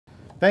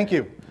Thank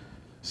you.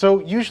 So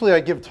usually I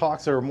give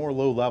talks that are more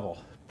low level,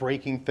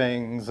 breaking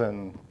things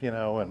and,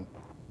 and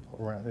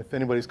if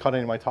anybody's caught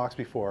any of my talks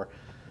before.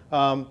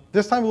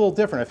 This time a little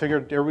different. I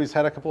figured everybody's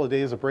had a couple of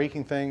days of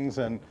breaking things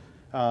and,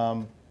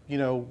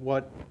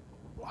 what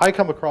I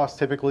come across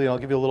typically, and I'll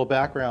give you a little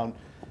background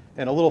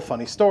and a little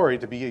funny story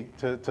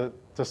to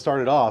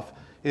start it off,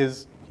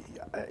 is,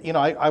 I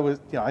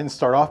didn't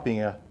start off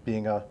being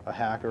a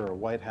hacker or a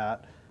white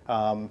hat,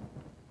 and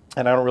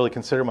I don't really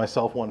consider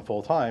myself one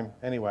full time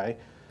anyway.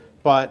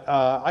 But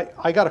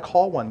I got a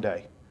call one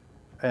day,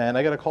 and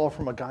I got a call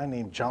from a guy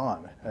named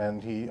John,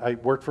 and I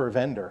worked for a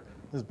vendor.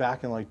 This is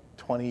back in like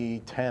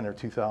 2010 or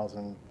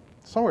 2000,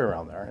 somewhere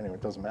around there. Anyway,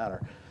 it doesn't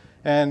matter.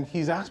 And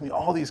he's asked me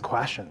all these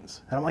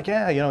questions, and I'm like,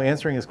 yeah,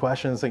 answering his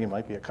questions, thinking he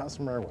might be a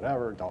customer,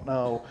 whatever, don't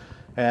know.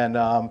 And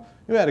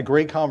we had a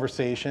great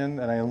conversation,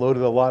 and I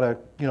unloaded a lot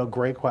of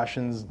great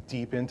questions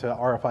deep into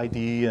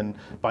RFID and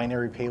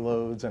binary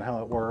payloads and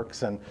how it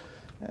works, and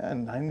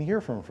I didn't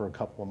hear from him for a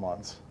couple of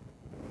months.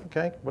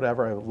 Okay,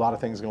 whatever, I have a lot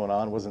of things going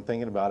on, wasn't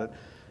thinking about it.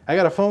 I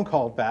got a phone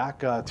call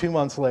back 2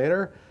 months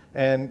later,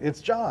 and it's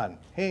John.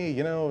 Hey,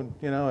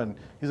 and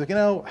he's like,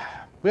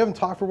 we haven't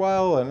talked for a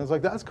while, and I was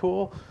like, that's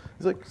cool.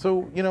 He's like,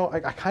 so, I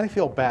kind of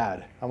feel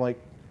bad. I'm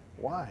like,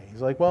 why?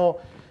 He's like,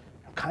 well,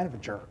 I'm kind of a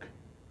jerk.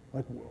 I'm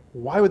like,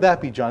 why would that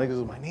be, John? He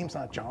goes, my name's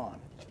not John.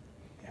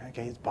 Yeah,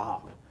 okay, it's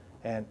Bob.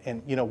 And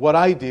what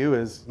I do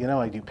is,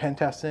 I do pen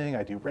testing,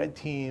 I do red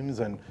teams,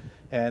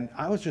 and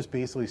I was just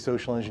basically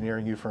social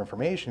engineering you for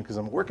information because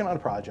I'm working on a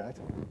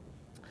project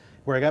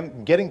where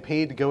I'm getting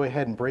paid to go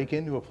ahead and break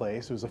into a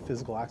place. It was a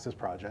physical access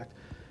project.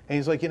 And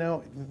he's like,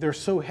 they're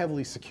so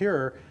heavily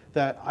secure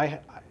that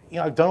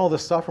I've done all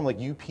this stuff from like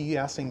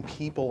UPSing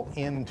people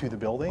into the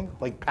building,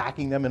 like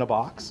packing them in a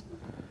box.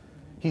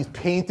 He's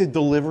painted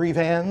delivery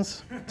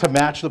vans to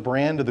match the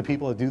brand of the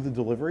people that do the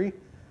delivery.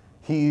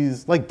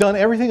 He's like done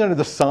everything under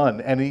the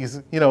sun, and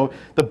he's,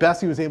 the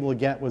best he was able to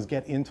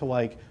get into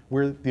like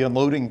where the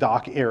unloading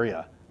dock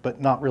area,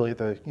 but not really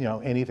the,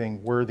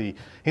 anything worthy.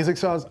 He's like,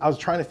 so I was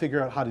trying to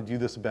figure out how to do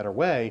this a better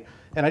way,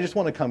 and I just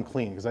want to come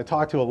clean because I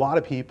talked to a lot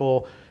of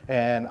people,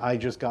 and I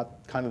just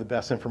got kind of the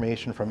best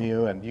information from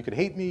you, and you could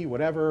hate me,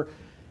 whatever.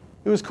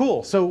 It was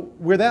cool. So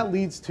where that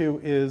leads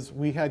to is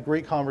we had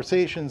great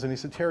conversations, and he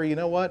said, Terry, you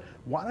know what?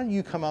 Why don't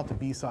you come out to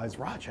BSides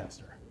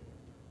Rochester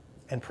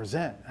and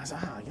present? I said,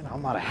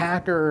 I'm not a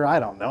hacker. I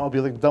don't know. I'll be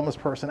like the dumbest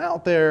person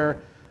out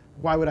there.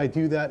 Why would I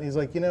do that? And he's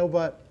like,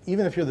 but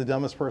even if you're the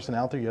dumbest person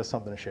out there, you have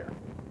something to share,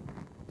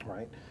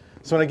 right?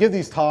 So when I give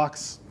these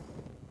talks,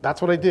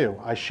 that's what I do.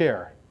 I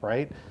share,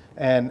 right?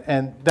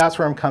 And that's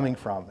where I'm coming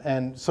from.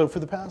 And so for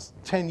the past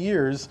 10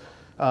 years,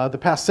 the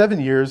past 7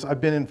 years,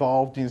 I've been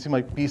involved. You can see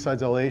my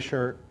BSidesLV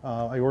shirt.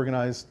 I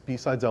organized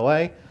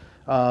BSidesLV.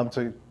 It's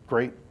a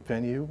great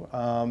venue,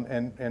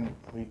 and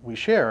we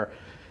share.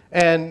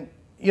 And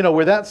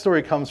where that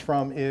story comes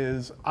from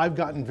is I've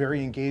gotten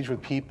very engaged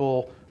with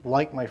people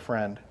like my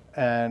friend,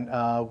 and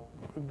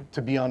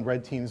to be on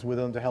red teams with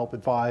them to help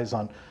advise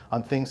on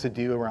things to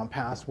do around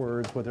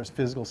passwords, whether it's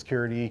physical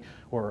security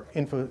or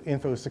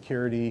info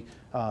security,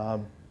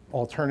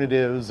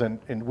 alternatives,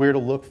 and where to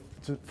look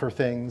for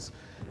things.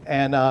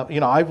 And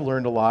I've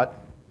learned a lot.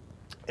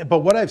 But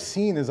what I've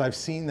seen is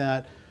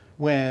that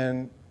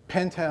when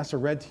pen tests or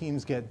red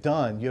teams get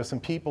done, you have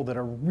some people that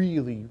are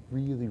really,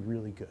 really,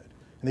 really good.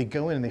 And they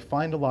go in and they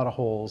find a lot of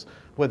holes,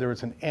 whether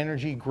it's an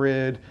energy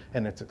grid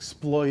and it's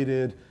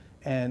exploited,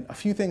 and a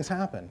few things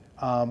happen.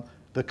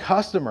 The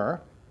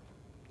customer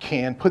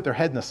can put their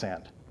head in the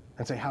sand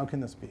and say, how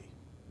can this be?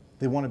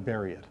 They want to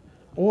bury it.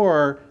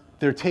 Or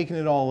they're taking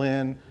it all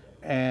in,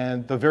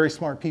 and the very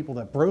smart people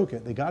that broke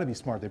it, they got to be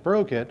smart, they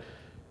broke it,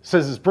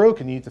 says it's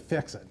broken, you need to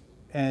fix it.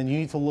 And you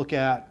need to look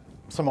at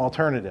some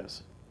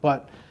alternatives.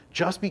 But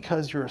just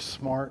because you're a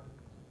smart,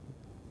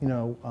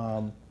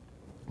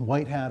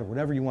 white hat or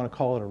whatever you want to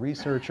call it, a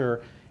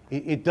researcher,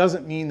 it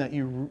doesn't mean that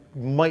you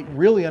might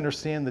really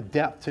understand the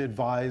depth to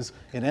advise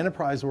an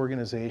enterprise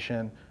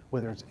organization,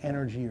 whether it's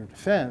energy or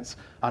defense,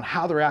 on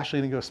how they're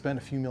actually going to go spend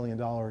a few $1 million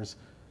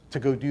to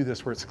go do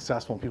this where it's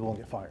successful and people don't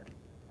get fired,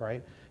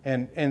 right?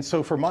 And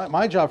so for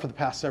my job for the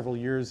past several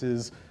years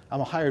is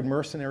I'm a hired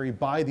mercenary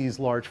by these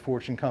large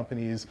Fortune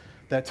companies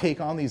that take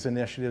on these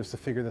initiatives to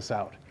figure this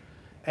out.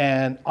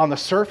 And on the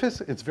surface,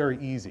 it's very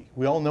easy.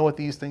 We all know what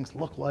these things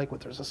look like,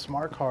 whether there's a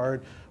smart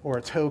card or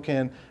a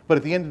token. But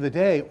at the end of the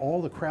day,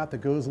 all the crap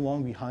that goes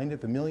along behind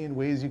it, the million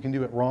ways you can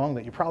do it wrong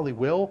that you probably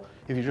will,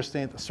 if you just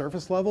stay at the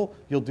surface level,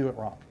 you'll do it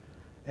wrong.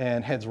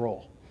 And heads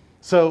roll.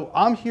 So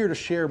I'm here to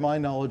share my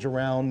knowledge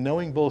around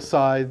knowing both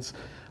sides,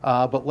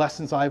 but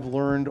lessons I've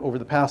learned over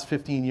the past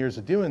 15 years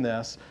of doing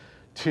this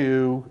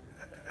to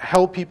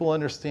help people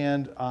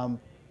understand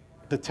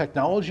the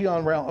technology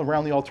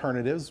around the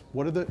alternatives.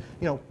 What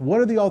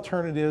are the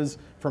alternatives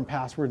from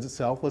passwords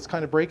itself? Let's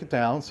kind of break it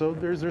down. So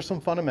there's some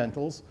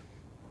fundamentals,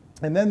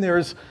 and then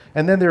there's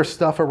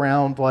stuff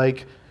around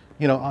like,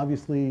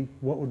 obviously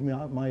what would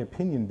my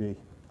opinion be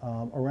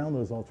around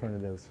those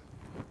alternatives.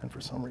 And for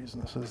some reason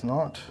this is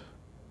not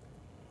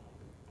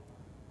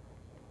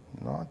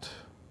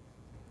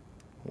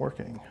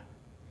working.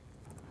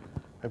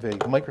 I have a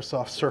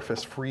Microsoft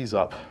Surface freeze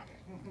up.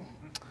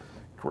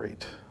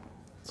 Great.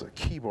 It's a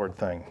keyboard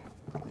thing.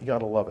 You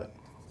gotta love it.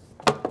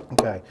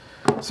 Okay,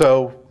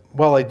 so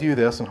while I do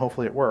this, and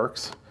hopefully it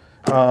works,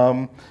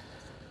 so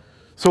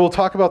we'll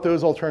talk about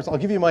those alternatives. I'll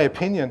give you my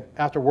opinion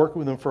after working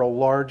with them for a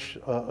long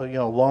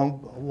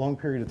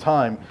period of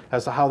time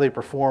as to how they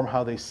perform,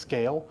 how they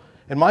scale.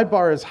 And my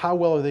bar is how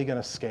well are they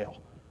going to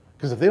scale?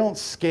 Because if they don't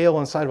scale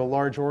inside of a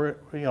large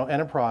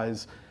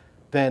enterprise,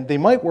 then they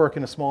might work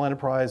in a small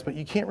enterprise, but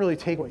you can't really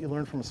take what you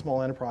learn from a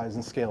small enterprise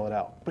and scale it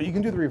out. But you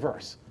can do the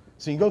reverse.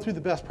 So you can go through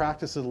the best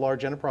practices of a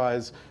large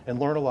enterprise and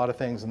learn a lot of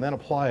things and then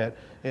apply it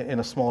in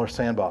a smaller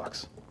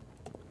sandbox.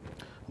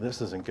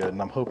 This isn't good, and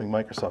I'm hoping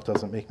Microsoft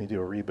doesn't make me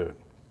do a reboot.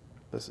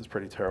 This is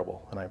pretty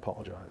terrible, and I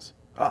apologize.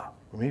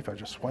 Maybe if I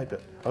just swipe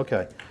it.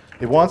 Okay.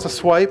 It wants a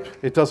swipe.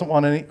 It doesn't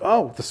want any.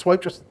 Oh, the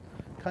swipe just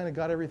kind of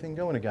got everything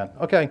going again.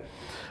 Okay.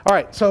 All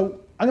right, so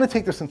I'm going to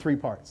take this in 3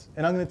 parts,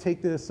 and I'm going to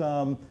take this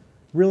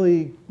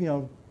really,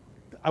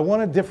 I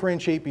want to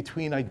differentiate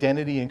between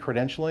identity and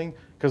credentialing,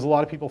 because a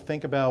lot of people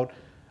think about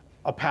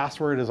a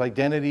password as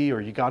identity,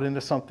 or you got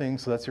into something,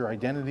 so that's your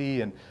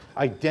identity. And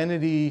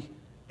identity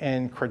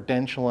and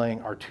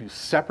credentialing are 2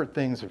 separate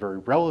things. They're very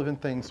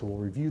relevant things, so we'll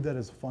review that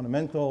as a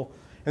fundamental.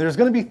 And there's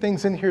going to be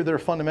things in here that are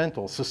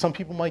fundamental. So some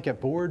people might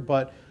get bored,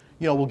 but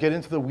we'll get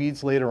into the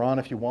weeds later on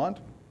if you want.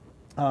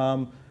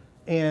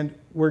 And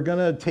we're going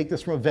to take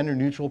this from a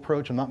vendor-neutral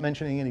approach. I'm not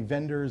mentioning any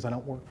vendors. I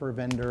don't work for a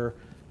vendor.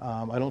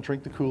 I don't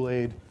drink the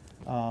Kool-Aid.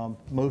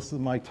 Most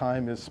of my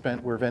time is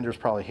spent where vendors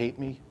probably hate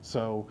me,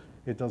 so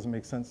it doesn't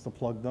make sense to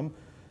plug them.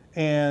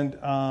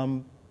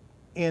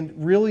 And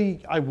really,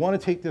 I want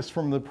to take this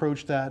from the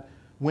approach that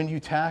when you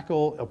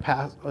tackle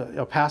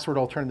a password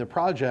alternative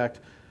project,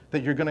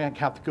 that you're going to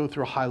have to go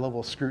through a high level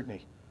of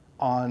scrutiny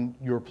on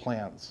your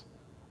plans,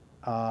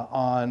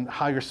 on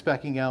how you're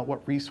speccing out,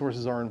 what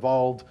resources are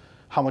involved,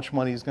 how much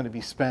money is going to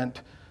be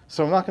spent.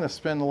 So I'm not going to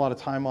spend a lot of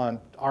time on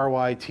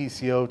ROI,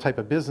 TCO type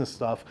of business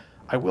stuff.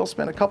 I will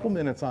spend a couple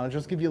minutes on it,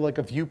 just give you like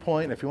a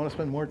viewpoint if you want to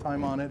spend more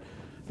time on it.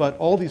 But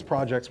all these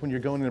projects, when you're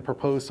going in to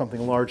propose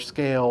something large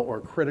scale or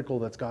critical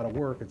that's got to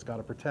work, it's got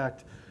to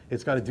protect,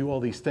 it's got to do all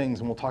these things,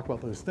 and we'll talk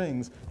about those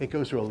things, it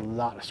goes through a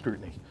lot of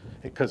scrutiny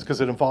because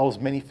it involves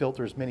many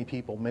filters, many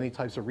people, many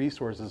types of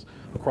resources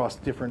across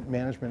different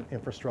management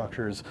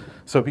infrastructures.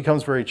 So it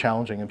becomes very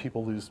challenging and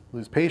people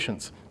lose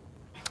patience.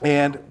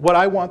 And what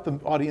I want the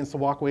audience to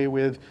walk away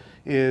with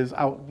is,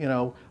 I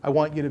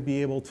want you to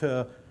be able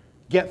to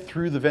get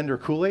through the vendor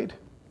Kool-Aid,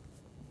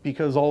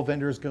 because all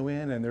vendors go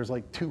in and there's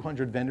like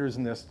 200 vendors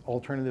in this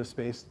alternative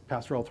space,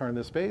 password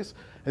alternative space,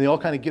 and they all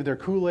kind of give their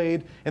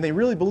Kool-Aid and they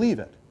really believe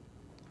it.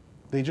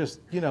 They just,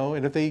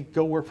 and if they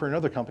go work for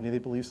another company, they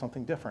believe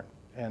something different.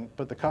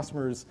 But the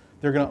customers,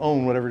 they're going to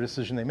own whatever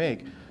decision they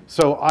make.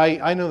 So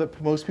I know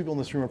that most people in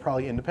this room are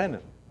probably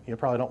independent. You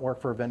probably don't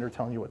work for a vendor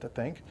telling you what to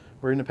think.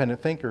 We're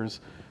independent thinkers.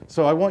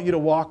 So I want you to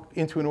walk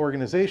into an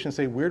organization and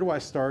say, where do I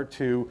start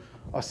to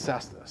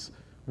assess this?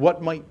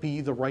 What might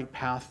be the right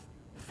path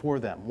for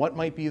them? What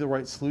might be the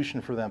right solution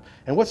for them?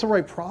 And what's the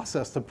right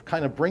process to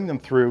kind of bring them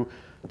through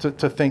to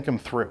think them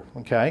through,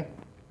 okay?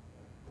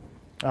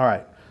 All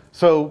right,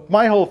 so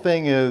my whole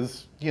thing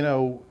is,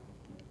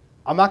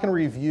 I'm not gonna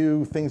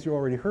review things you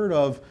already heard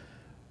of,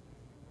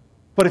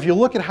 but if you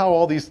look at how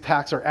all these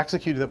attacks are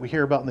executed that we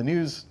hear about in the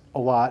news a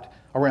lot,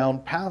 a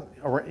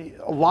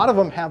lot of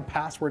them have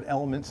password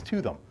elements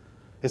to them.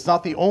 It's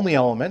not the only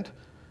element,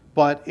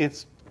 but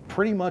it's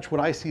pretty much what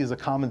I see as a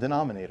common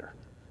denominator.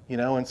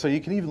 And so you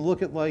can even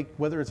look at like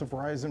whether it's a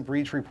Verizon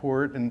breach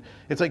report, and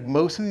it's like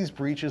most of these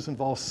breaches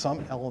involve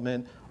some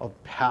element of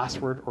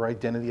password or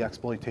identity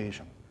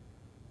exploitation.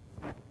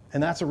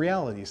 And that's a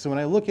reality. So when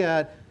I look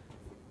at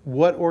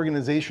what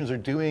organizations are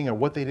doing or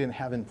what they didn't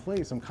have in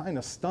place, I'm kind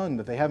of stunned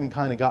that they haven't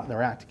kind of gotten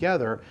their act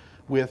together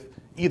with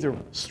either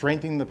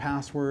strengthening the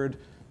password,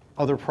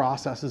 other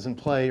processes in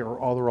play, or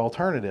other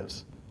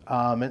alternatives.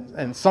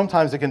 And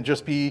sometimes it can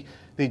just be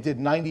they did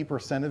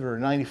 90% of it or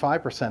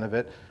 95% of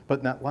it, but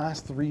in that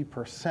last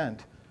 3%,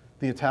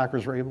 the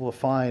attackers were able to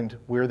find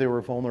where they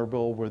were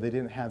vulnerable, where they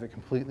didn't have it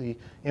completely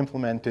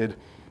implemented.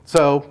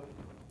 So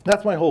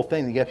that's my whole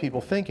thing, to get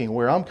people thinking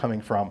where I'm coming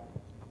from.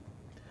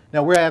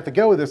 Now, where I have to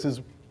go with this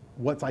is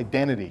what's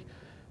identity?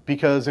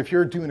 Because if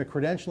you're doing a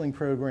credentialing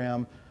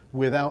program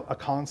without a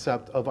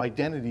concept of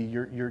identity,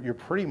 you're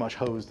pretty much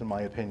hosed, in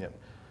my opinion.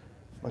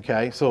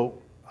 Okay, so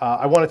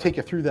I want to take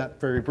you through that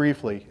very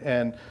briefly.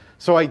 And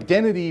so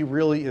identity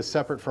really is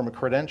separate from a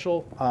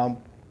credential.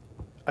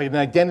 An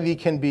identity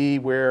can be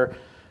where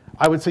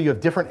I would say you have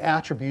different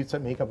attributes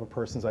that make up a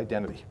person's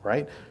identity,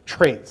 right?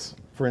 Traits,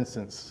 for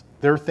instance,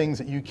 they're things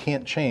that you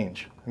can't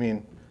change. I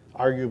mean,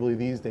 arguably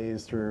these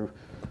days through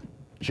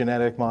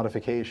genetic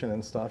modification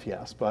and stuff,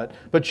 yes, but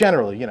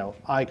generally,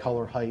 eye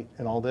color, height,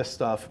 and all this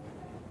stuff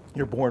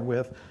you're born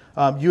with.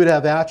 You would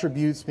have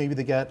attributes maybe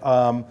that get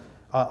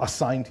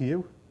assigned to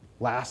you.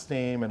 Last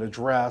name, an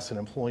address, an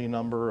employee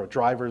number, a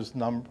driver's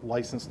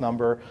license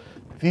number.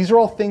 These are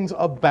all things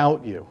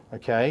about you,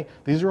 okay?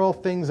 These are all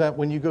things that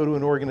when you go to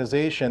an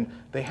organization,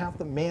 they have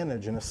to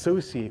manage and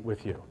associate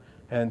with you.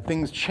 and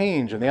things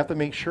change, and they have to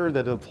make sure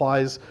that it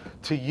applies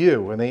to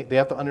you, and they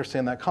have to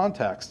understand that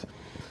context.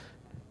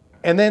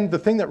 And then the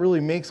thing that really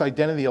makes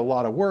identity a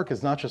lot of work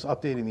is not just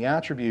updating the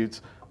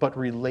attributes, but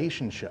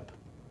relationship.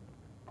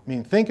 I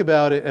mean, think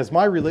about it, as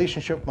my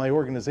relationship with my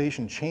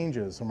organization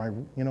changes, or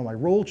my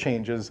role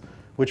changes,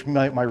 which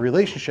my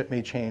relationship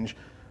may change,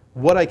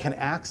 what I can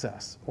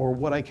access, or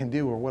what I can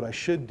do, or what I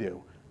should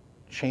do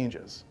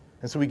changes.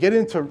 And so we get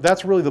into,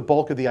 that's really the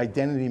bulk of the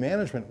identity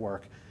management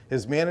work,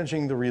 is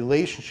managing the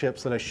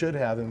relationships that I should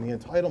have and the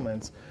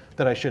entitlements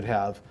that I should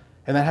have.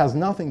 And that has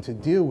nothing to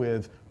do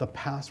with the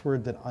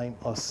password that I'm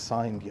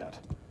assigned yet,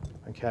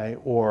 okay?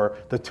 Or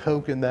the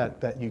token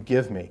that you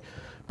give me.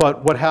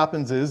 But what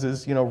happens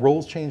is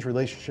roles change,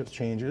 relationships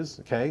changes,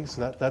 okay?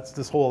 So that's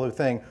this whole other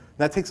thing.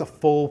 That takes a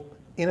full,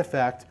 in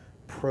effect,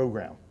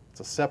 program. It's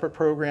a separate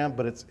program,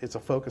 but it's a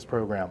focused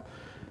program.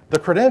 The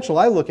credential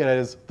I look at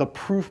is the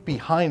proof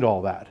behind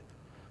all that.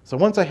 So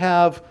once I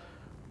have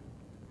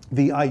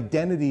the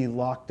identity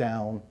locked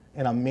down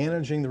and I'm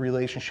managing the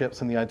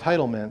relationships and the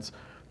entitlements,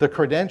 the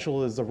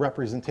credential is the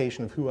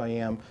representation of who I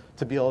am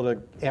to be able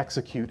to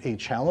execute a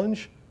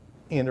challenge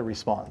and a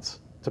response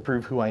to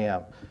prove who I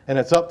am. And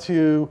it's up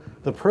to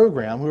the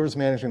program, whoever's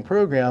managing the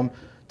program,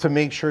 to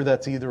make sure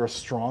that's either a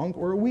strong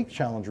or a weak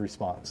challenge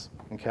response,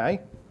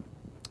 okay?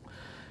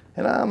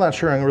 And I'm not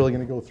sure I'm really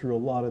going to go through a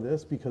lot of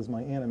this because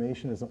my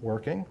animation isn't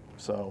working.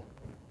 So,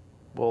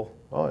 well,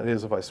 oh, it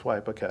is if I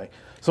swipe, okay.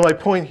 So my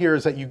point here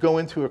is that you go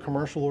into a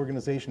commercial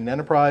organization, an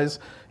enterprise,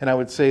 and I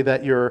would say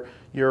that you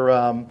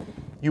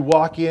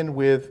walk in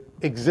with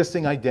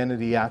existing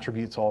identity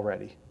attributes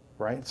already,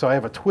 right? So I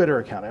have a Twitter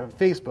account, I have a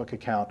Facebook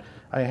account,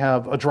 I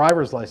have a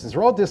driver's license.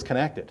 They're all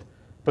disconnected,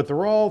 but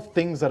they're all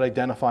things that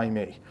identify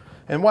me.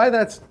 And why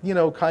that's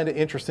kind of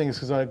interesting is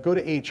because when I go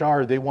to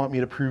HR, they want me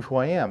to prove who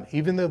I am,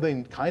 even though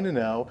they kind of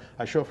know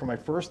I show up for my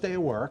first day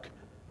of work,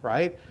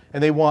 right?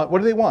 And they want, what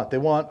do they want? They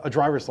want a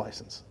driver's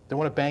license. They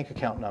want a bank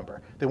account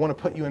number. They want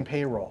to put you in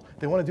payroll.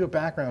 They want to do a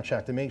background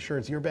check to make sure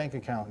it's your bank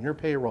account and your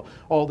payroll,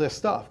 all this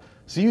stuff.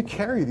 So you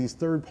carry these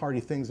third-party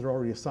things that are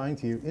already assigned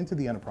to you into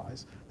the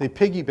enterprise. They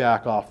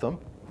piggyback off them.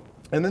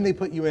 And then they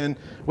put you in,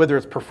 whether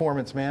it's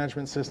performance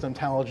management system,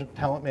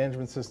 talent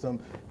management system,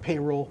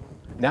 payroll.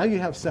 Now you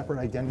have separate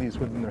identities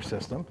within their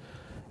system.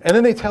 And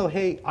then they tell,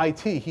 hey,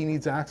 IT, he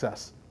needs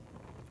access,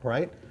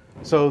 right?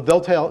 So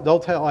they'll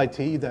tell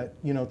IT that,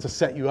 to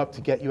set you up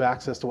to get you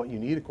access to what you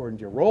need according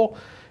to your role.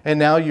 And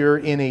now you're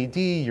in AD,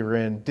 you're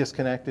in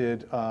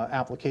disconnected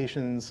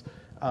applications,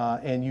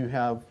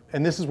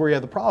 and this is where you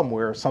have the problem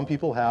where some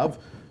people have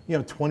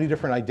 20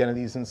 different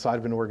identities inside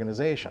of an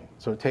organization.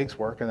 So it takes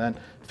work, and then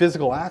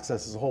physical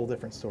access is a whole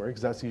different story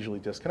because that's usually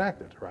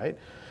disconnected, right?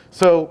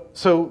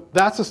 So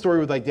that's the story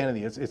with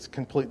identity. It's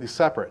completely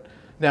separate.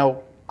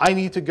 Now, I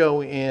need to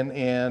go in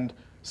and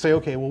say,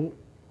 okay, well,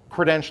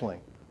 credentialing.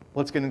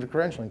 Let's get into the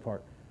credentialing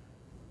part.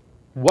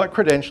 What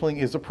credentialing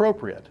is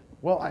appropriate?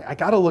 Well, I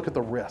got to look at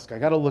the risk. I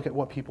got to look at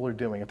what people are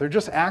doing. If they're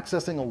just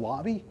accessing a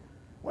lobby,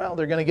 well,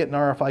 they're going to get an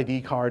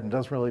RFID card and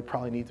doesn't really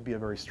probably need to be a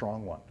very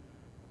strong one.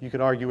 You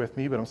could argue with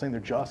me, but I'm saying they're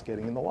just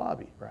getting in the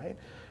lobby, right?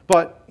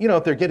 But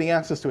if they're getting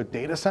access to a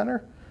data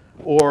center,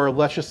 or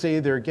let's just say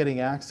they're getting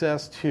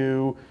access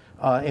to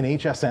an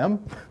HSM,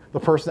 the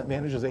person that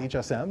manages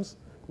HSMs,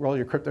 where all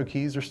your crypto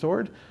keys are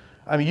stored,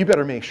 I mean, you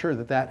better make sure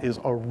that that is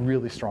a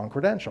really strong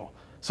credential.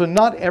 So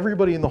not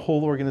everybody in the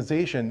whole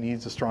organization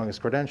needs the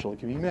strongest credential. It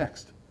can be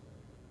mixed,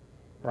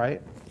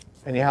 right?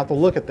 And you have to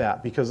look at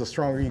that because the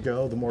stronger you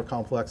go, the more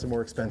complex and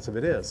more expensive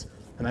it is.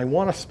 And I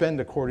want to spend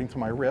according to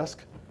my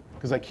risk,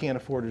 because I can't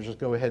afford to just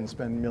go ahead and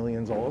spend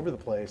millions all over the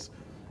place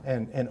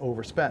and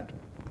overspend.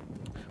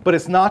 But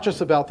it's not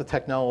just about the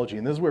technology,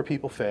 and this is where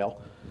people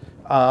fail.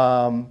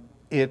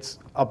 It's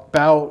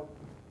about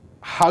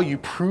how you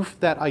proof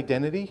that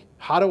identity.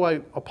 How do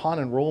I, upon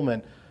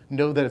enrollment,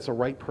 know that it's the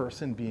right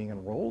person being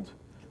enrolled?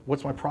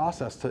 What's my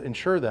process to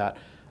ensure that?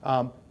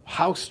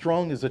 How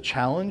strong is a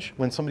challenge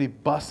when somebody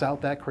busts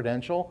out that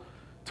credential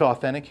to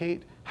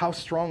authenticate? How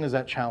strong is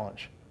that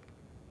challenge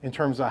in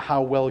terms of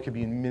how well it could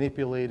be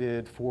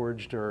manipulated,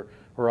 forged, or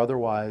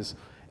otherwise?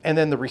 And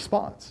then the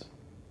response.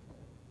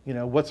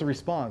 What's the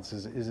response?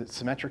 Is it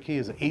symmetric key?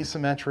 Is it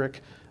asymmetric?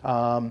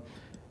 And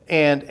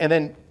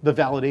then the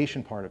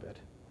validation part of it,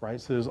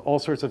 right? So there's all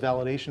sorts of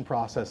validation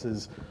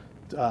processes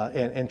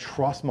and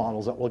trust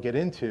models that we'll get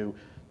into,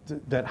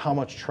 that how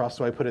much trust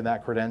do I put in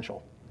that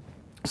credential?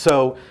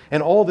 So,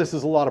 and all this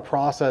is a lot of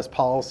process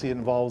policy. It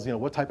involves,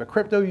 what type of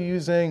crypto you're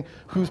using,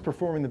 who's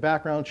performing the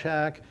background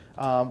check,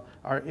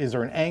 is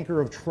there an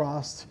anchor of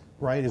trust,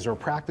 right? Is there a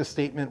practice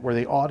statement where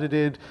they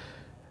audited?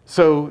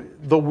 So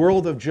the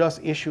world of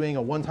just issuing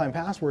a one-time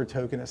password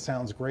token, it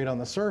sounds great on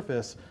the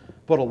surface,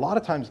 but a lot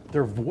of times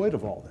they're void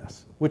of all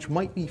this, which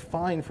might be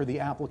fine for the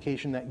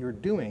application that you're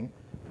doing,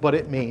 but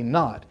it may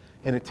not.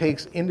 And it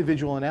takes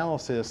individual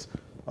analysis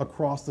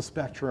across the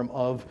spectrum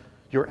of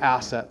your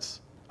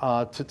assets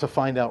to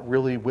find out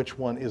really which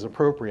one is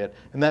appropriate.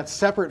 And that's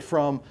separate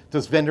from,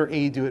 does vendor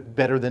A do it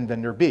better than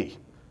vendor B?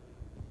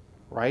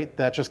 right?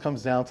 That just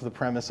comes down to the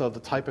premise of the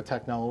type of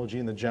technology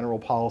and the general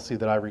policy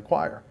that I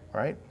require,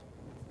 right?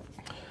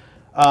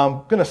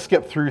 I'm going to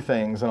skip through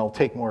things and I'll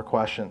take more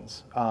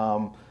questions.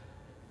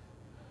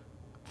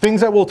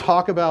 Things that we'll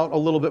talk about a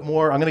little bit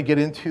more, I'm going to get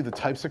into the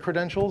types of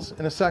credentials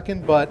in a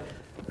second, but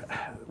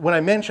when I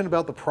mentioned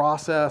about the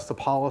process, the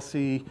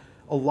policy,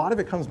 a lot of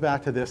it comes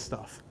back to this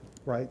stuff,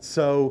 right?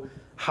 So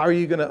how are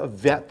you going to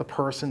vet the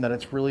person that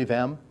it's really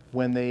them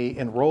when they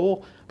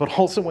enroll, but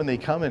also when they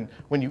come and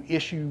when you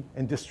issue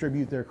and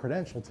distribute their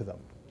credential to them?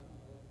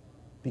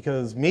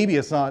 Because maybe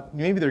it's not,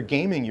 maybe they're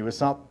gaming you,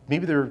 it's not,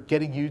 maybe they're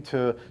getting you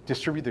to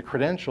distribute the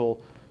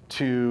credential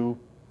to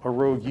a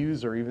rogue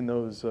user, even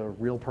though it's a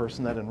real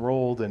person that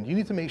enrolled, and you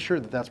need to make sure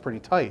that that's pretty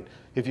tight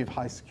if you have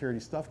high security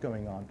stuff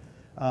going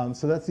on.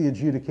 So that's the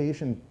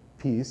adjudication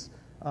piece.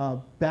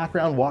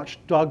 Background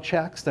watchdog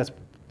checks,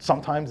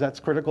 sometimes that's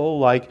critical,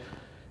 like,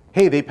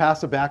 hey, they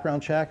passed a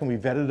background check and we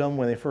vetted them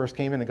when they first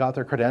came in and got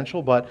their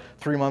credential, but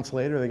 3 months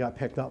later they got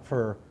picked up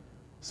for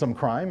some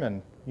crime,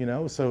 and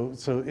so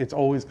it's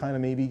always kind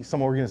of, maybe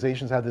some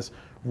organizations have this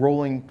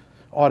rolling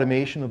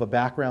automation of a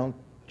background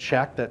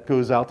check that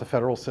goes out to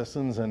federal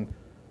systems and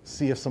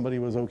see if somebody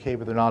was okay,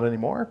 but they're not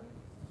anymore.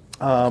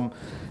 And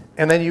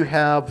then you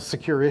have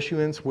secure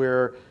issuance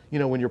where,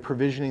 when you're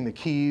provisioning the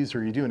keys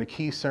or you're doing a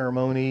key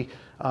ceremony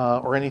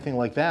or anything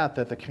like that,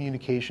 that the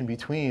communication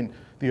between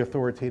the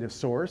authoritative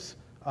source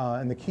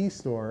and the key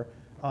store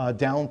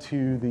down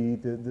to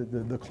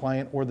the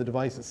client or the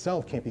device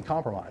itself can't be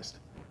compromised.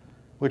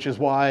 Which is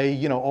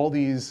why, all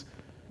these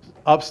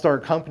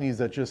upstart companies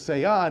that just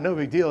say, no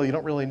big deal, you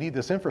don't really need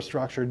this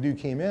infrastructure to do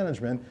key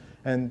management,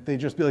 and they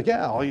just be like,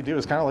 yeah, all you do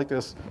is kind of like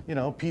this,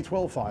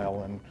 P12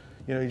 file, and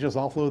you just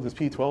offload this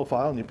P12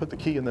 file and you put the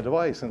key in the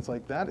device, and it's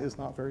like, that is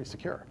not very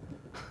secure.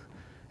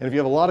 And if you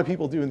have a lot of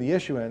people doing the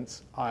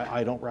issuance,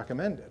 I don't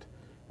recommend it,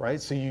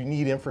 right? So you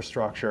need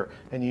infrastructure,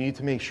 and you need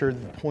to make sure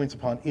that the points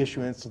upon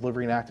issuance,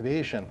 delivery, and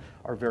activation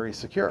are very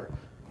secure.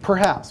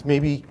 Perhaps,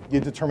 maybe you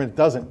determine it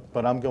doesn't,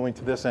 but I'm going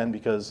to this end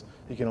because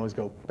you can always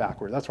go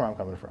backward. That's where I'm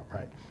coming from,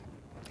 right?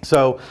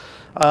 So,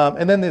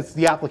 and then it's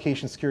the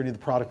application security of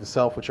the product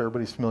itself, which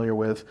everybody's familiar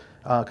with,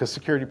 because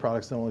security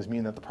products don't always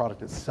mean that the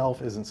product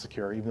itself isn't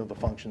secure, even though the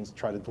functions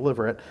try to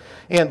deliver it.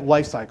 And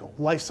life cycle.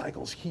 Life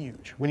cycle is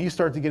huge. When you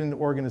start to get into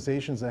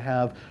organizations that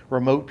have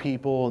remote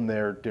people and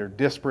they're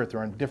disparate,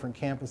 they're on different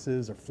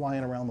campuses, they're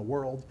flying around the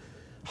world,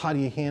 how do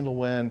you handle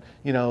when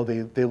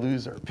they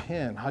lose their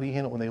PIN? How do you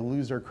handle when they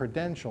lose their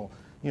credential?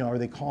 Are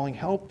they calling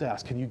help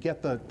desk? Can you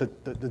get the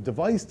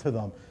device to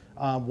them?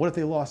 What if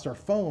they lost their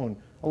phone?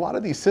 A lot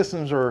of these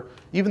systems are,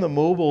 even the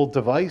mobile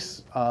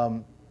device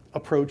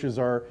approaches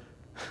are,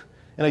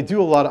 and I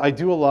do a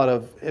lot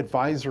of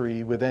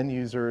advisory with end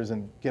users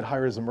and get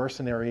hired as a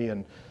mercenary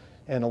and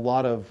a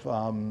lot of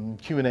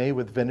Q&A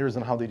with vendors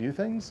on how they do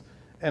things.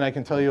 And I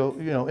can tell you,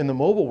 in the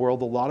mobile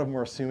world, a lot of them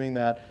are assuming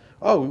that,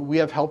 oh, we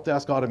have help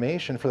desk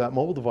automation for that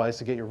mobile device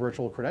to get your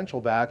virtual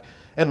credential back.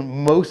 And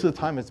most of the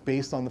time it's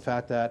based on the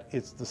fact that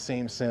it's the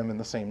same SIM and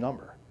the same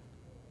number.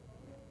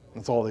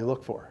 That's all they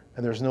look for.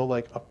 And there's no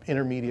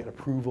intermediate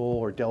approval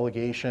or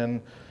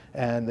delegation.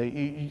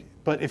 And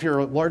but if you're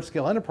a large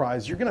scale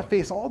enterprise, you're gonna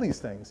face all these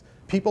things.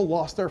 People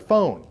lost their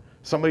phone.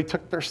 Somebody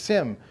took their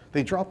SIM.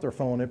 They dropped their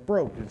phone, it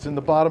broke. It's in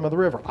the bottom of the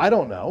river. I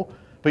don't know,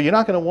 but you're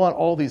not gonna want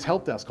all these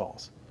help desk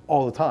calls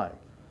all the time.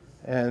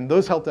 And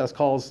those help desk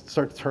calls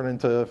start to turn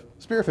into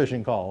spear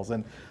phishing calls.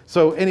 And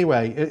so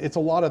anyway, it's a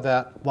lot of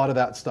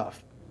that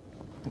stuff,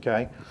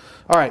 okay?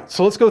 All right,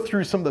 so let's go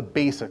through some of the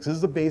basics. This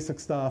is the basic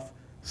stuff,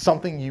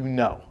 something you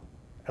know.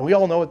 And we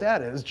all know what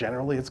that is.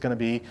 Generally, it's gonna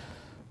be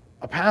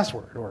a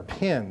password or a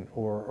PIN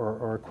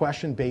or a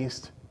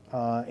question-based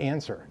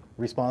answer,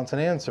 response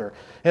and answer.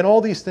 And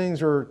all these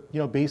things are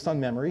based on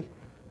memory.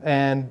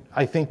 And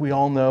I think we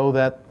all know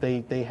that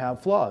they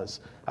have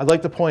flaws. I'd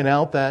like to point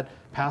out that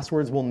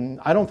passwords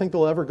I don't think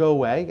they'll ever go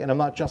away, and I'm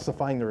not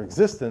justifying their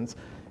existence.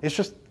 It's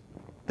just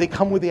they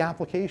come with the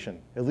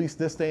application, at least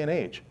this day and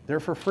age.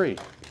 They're for free,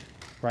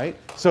 right?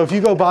 So if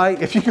you go buy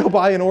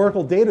an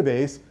Oracle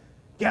database,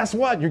 guess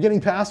what? You're getting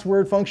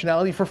password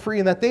functionality for free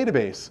in that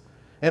database.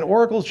 And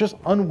Oracle's just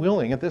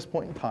unwilling at this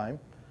point in time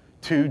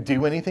to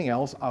do anything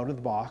else out of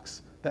the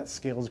box that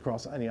scales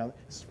across any other.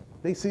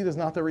 They see it as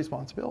not their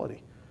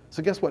responsibility.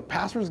 So guess what?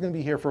 Passwords are going to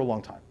be here for a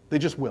long time. They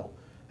just will.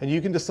 And you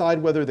can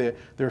decide whether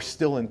they're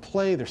still in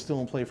play. They're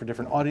still in play for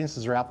different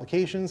audiences or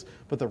applications.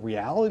 But the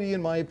reality,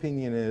 in my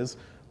opinion, is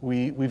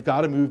we've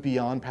got to move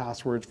beyond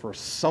passwords for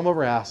some of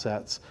our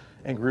assets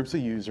and groups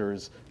of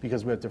users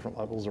because we have different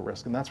levels of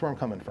risk. And that's where I'm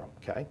coming from,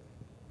 okay?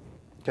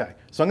 Okay,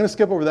 so I'm going to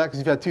skip over that because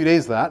you've had 2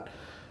 days of that.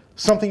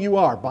 Something you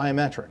are,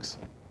 biometrics.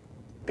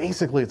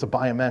 Basically, it's a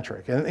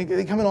biometric. And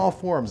they come in all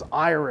forms: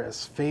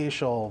 iris,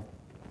 facial,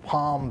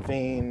 palm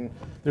vein.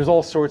 There's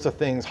all sorts of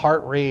things,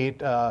 heart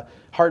rate,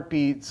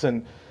 heartbeats,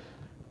 and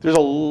there's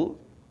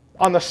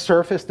on the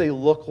surface, they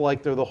look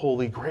like they're the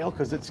holy grail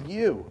because it's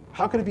you.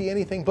 How could it be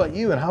anything but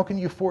you? And how can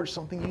you forge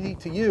something unique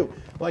to you?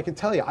 Well, I can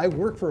tell you, I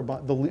work for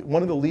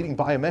one of the leading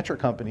biometric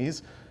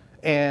companies,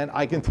 and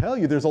I can tell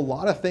you there's a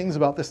lot of things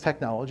about this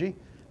technology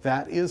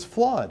that is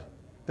flawed.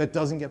 that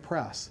doesn't get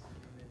press.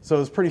 So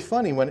it's pretty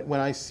funny when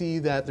I see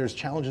that there's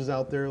challenges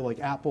out there like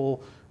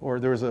Apple, or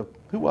there was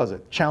who was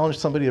it? Challenged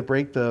somebody to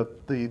break the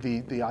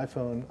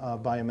iPhone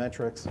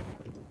biometrics.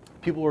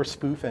 People were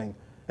spoofing,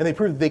 and they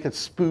proved that they could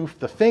spoof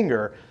the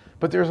finger,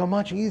 but there's a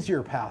much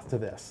easier path to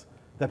this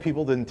that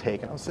people didn't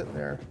take. And I was sitting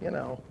there,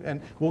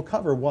 and we'll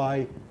cover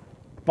why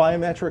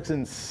biometrics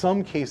in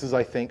some cases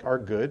I think are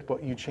good,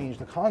 but you change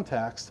the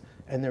context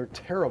and they're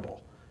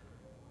terrible.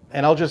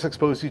 And I'll just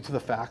expose you to the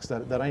facts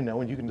that I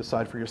know, and you can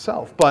decide for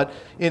yourself. But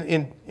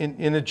in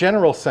a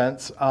general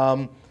sense,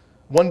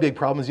 one big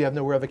problem is you have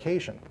no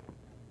revocation.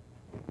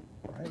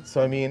 Right?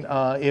 So I mean,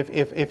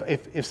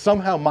 if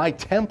somehow my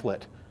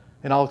template,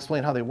 and I'll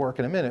explain how they work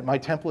in a minute, my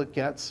template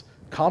gets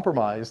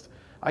compromised,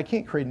 I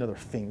can't create another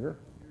finger.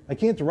 I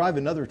can't derive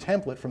another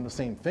template from the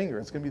same finger.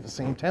 It's going to be the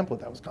same template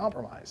that was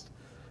compromised.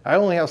 I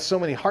only have so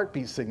many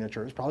heartbeat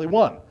signatures, probably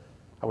one,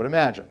 I would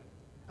imagine.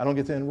 I don't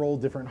get to enroll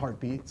different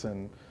heartbeats.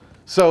 And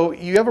so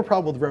you have a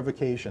problem with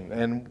revocation.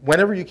 And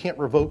whenever you can't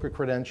revoke a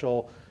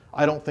credential,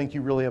 I don't think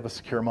you really have a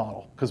secure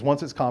model. Because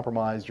once it's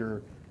compromised,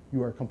 you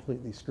are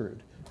completely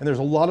screwed. And there's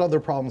a lot of other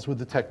problems with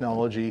the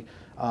technology.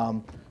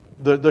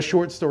 The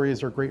short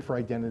stories are great for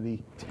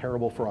identity,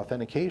 terrible for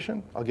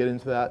authentication. I'll get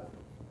into that.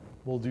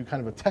 We'll do kind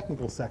of a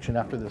technical section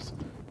after this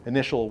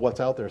initial what's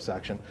out there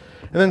section.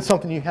 And then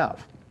something you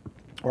have,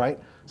 right?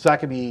 So that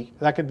could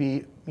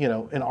be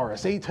an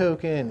RSA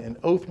token, an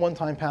Oath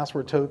one-time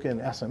password token,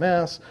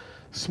 SMS,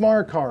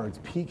 smart cards,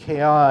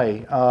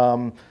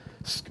 PKI.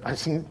 I've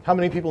seen, how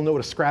many people know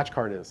what a scratch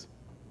card is?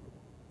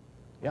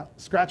 Yeah,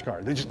 scratch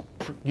card.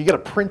 You get a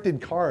printed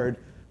card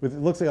with,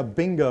 it looks like a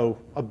bingo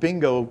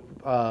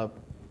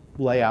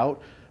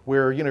layout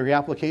where your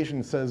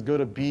application says go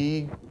to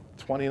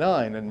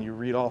B29 and you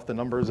read off the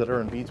numbers that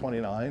are in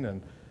B29,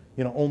 and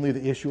only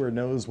the issuer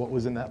knows what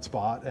was in that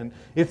spot. And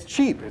it's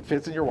cheap. It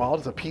fits in your wallet.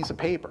 It's a piece of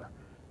paper.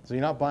 So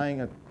you're not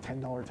buying a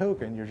 $10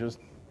 token. You're just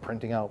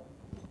printing out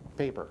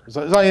paper.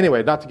 So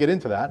anyway, not to get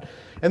into that.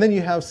 And then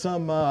you have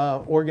some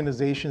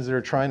organizations that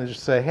are trying to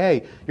just say,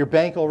 hey, your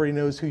bank already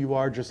knows who you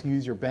are. Just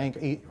use your bank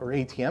or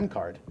ATM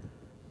card.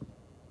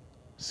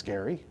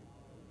 Scary,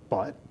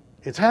 but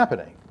it's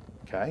happening,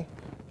 okay?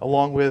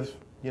 Along with,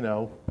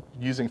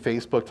 using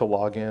Facebook to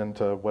log in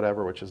to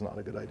whatever, which is not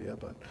a good idea,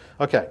 but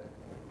okay.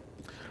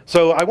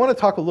 So I want to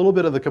talk a little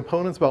bit of the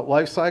components about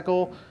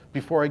lifecycle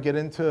before I get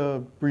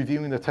into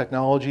reviewing the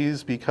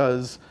technologies,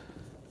 because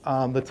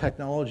the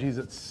technologies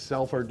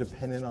itself are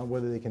dependent on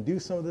whether they can do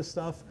some of this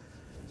stuff.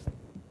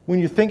 When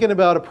you're thinking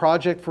about a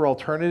project for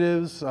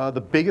alternatives,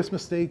 the biggest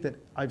mistake that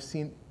I've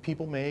seen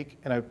people make,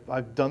 and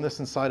I've done this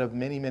inside of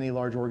many, many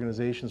large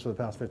organizations for the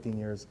past 15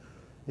 years,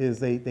 is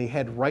they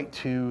head right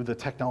to the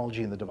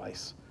technology and the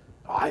device.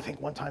 Oh, I think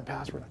one-time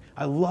password.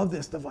 I love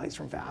this device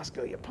from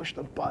Vasco. You push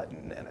the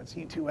button and it's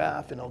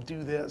E2F and it'll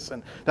do this,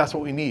 and that's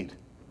what we need.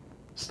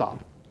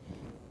 Stop.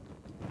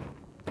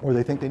 Or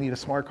they think they need a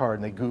smart card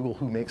and they Google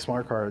who makes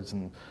smart cards,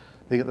 and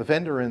they get the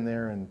vendor in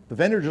there, and the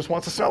vendor just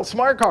wants to sell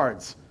smart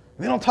cards.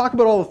 And they don't talk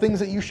about all the things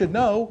that you should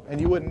know, and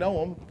you wouldn't know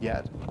them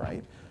yet,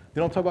 right? They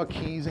don't talk about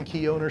keys and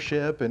key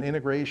ownership and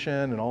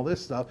integration and all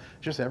this stuff.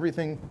 Just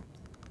everything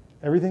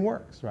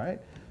works, right?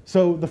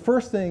 So the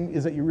first thing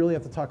is that you really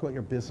have to talk about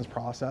your business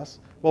process.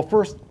 Well,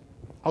 first,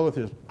 I'll go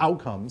through this.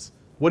 Outcomes.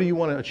 What do you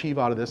want to achieve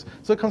out of this?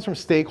 So it comes from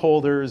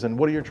stakeholders, and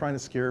what are you trying to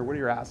secure? What are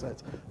your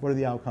assets? What are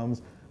the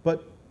outcomes?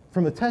 But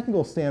from a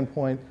technical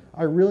standpoint,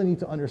 I really need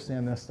to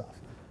understand this stuff.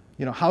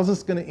 How's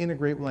this going to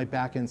integrate with my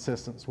back-end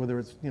systems? Whether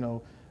it's,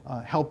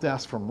 help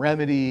desk from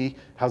Remedy,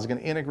 how's it going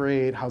to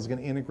integrate? How's it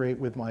going to integrate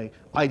with my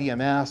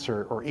IDMS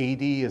or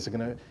AD? Is it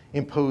going to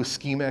impose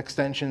schema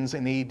extensions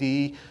in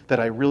AD that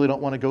I really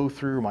don't want to go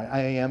through? My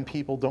IAM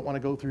people don't want to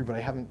go through, but I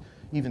haven't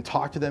even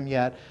talked to them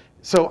yet.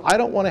 So I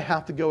don't want to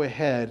have to go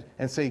ahead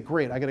and say,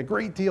 great, I got a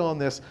great deal on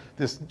this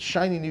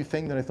shiny new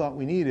thing that I thought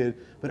we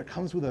needed, but it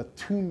comes with a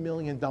 $2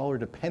 million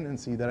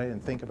dependency that I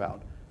didn't think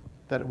about,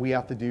 that we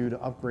have to do to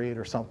upgrade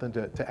or something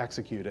to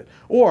execute it.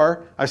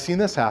 Or I've seen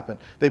this happen.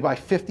 They buy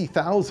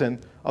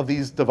 50,000 of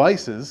these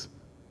devices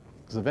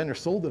because the vendor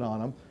sold it on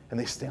them, and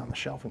they stay on the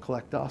shelf and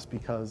collect dust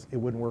because it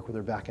wouldn't work with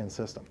their back-end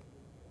system.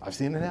 I've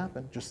seen it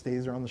happen. Just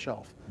stays there on the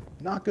shelf.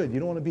 Not good. You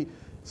don't want to be.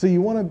 So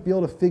you want to be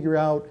able to figure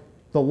out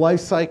the life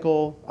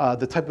cycle,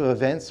 the type of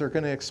events they're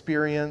going to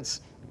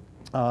experience,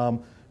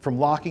 from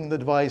locking the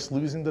device,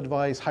 losing the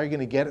device, how you're going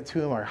to get it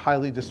to them are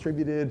highly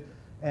distributed,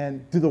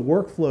 and do the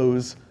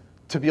workflows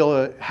to be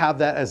able to have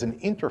that as an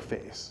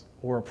interface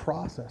or a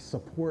process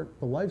support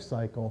the life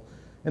cycle.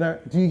 And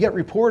do you get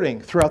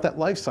reporting throughout that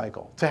life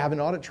cycle to have an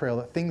audit trail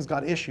that things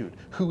got issued?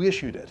 Who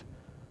issued it?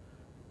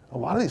 A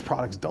lot of these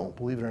products don't,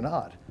 believe it or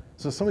not.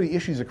 So if somebody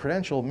issues a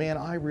credential, man,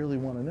 I really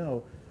want to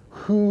know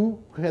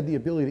who had the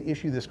ability to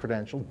issue this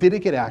credential. Did it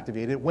get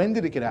activated? When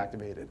did it get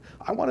activated?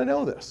 I want to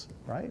know this,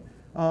 right?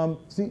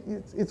 See,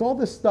 it's all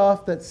this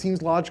stuff that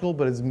seems logical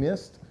but is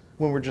missed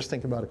when we're just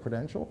thinking about a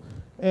credential.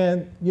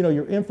 And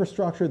your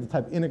infrastructure, the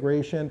type of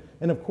integration,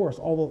 and of course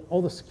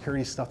all the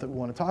security stuff that we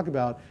want to talk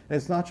about. And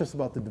it's not just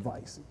about the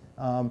device.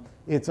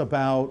 It's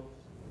about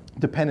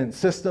dependent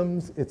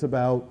systems. It's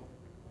about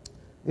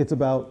It's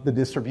about the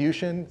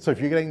distribution. So if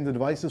you're getting the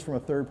devices from a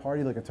third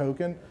party, like a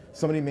token,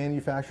 somebody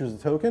manufactures a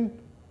token,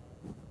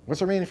 what's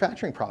their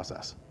manufacturing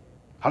process?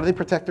 How do they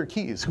protect their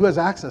keys? Who has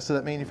access to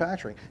that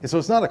manufacturing? And so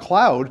it's not a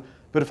cloud,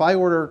 but if I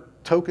order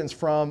tokens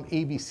from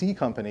ABC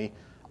company,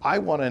 I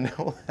want to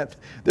know that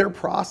their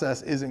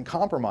process isn't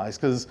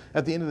compromised, because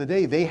at the end of the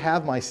day, they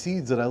have my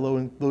seeds that I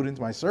load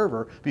into my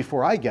server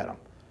before I get them.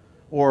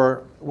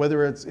 Or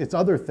whether it's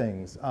other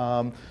things.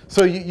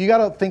 So you got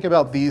to think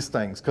about these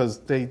things, because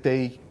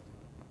they're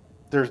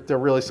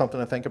really something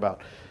to think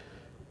about.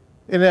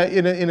 In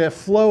a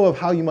flow of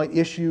how you might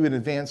issue an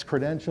advanced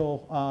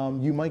credential,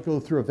 you might go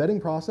through a vetting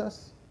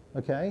process,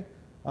 okay?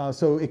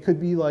 So it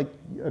could be like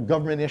a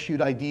government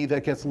issued ID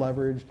that gets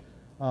leveraged,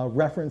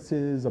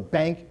 references, a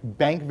bank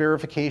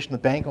verification, the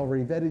bank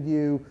already vetted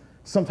you,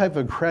 some type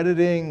of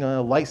accrediting,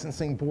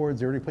 licensing boards,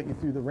 they already put you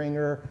through the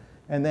ringer.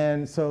 And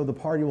then so the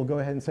party will go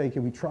ahead and say,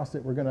 can we trust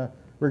it? We're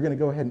gonna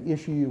go ahead and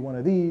issue you one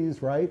of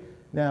these, right?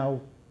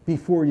 Now,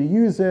 before you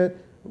use it,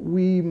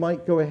 we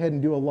might go ahead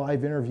and do a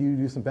live interview,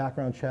 do some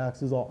background checks,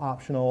 this is all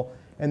optional.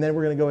 And then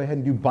we're gonna go ahead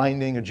and do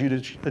binding,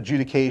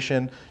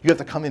 adjudication. You have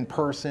to come in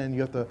person,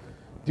 you have to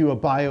do a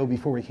bio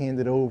before we hand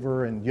it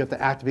over, and you have to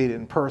activate it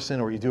in person,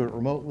 or you do it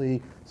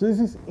remotely. So there's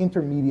these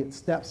intermediate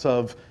steps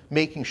of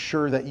making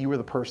sure that you were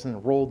the person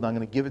enrolled, and I'm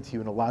gonna give it to you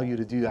and allow you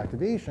to do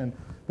activation.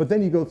 But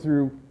then you go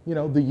through,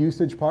 the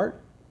usage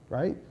part,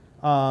 right?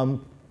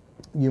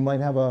 You might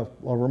have a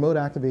remote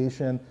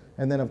activation,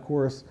 and then of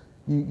course,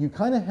 you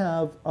kind of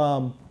have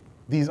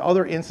these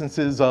other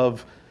instances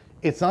of,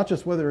 it's not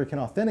just whether it can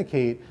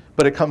authenticate,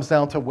 but it comes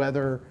down to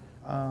whether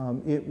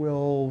you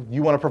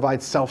want to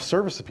provide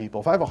self-service to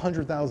people. If I have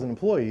 100,000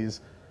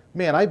 employees,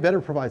 man, I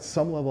better provide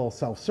some level of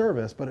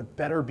self-service, but it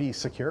better be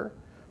secure,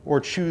 or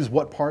choose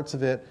what parts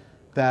of it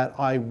that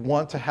I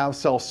want to have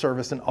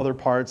self-service and other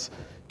parts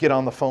get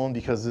on the phone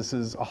because this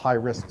is a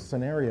high-risk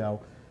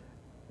scenario.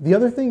 The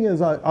other thing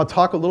is I'll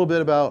talk a little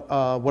bit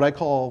about what I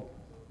call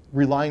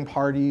relying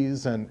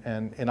parties and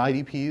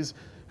IDPs.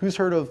 Who's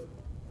heard of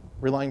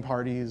relying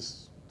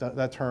parties,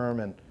 that term,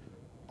 and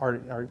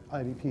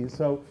IDPs?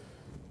 So,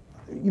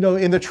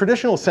 in the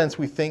traditional sense,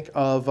 we think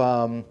of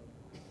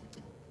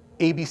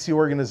ABC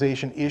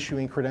organization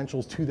issuing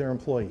credentials to their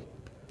employee.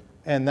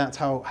 And that's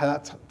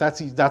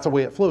the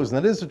way it flows.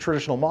 And that is the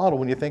traditional model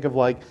when you think of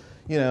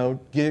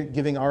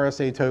giving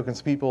RSA tokens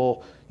to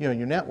people, in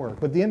your network.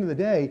 But at the end of the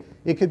day,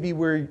 it could be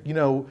where,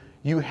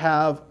 you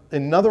have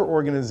another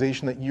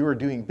organization that you are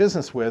doing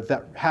business with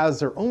that has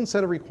their own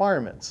set of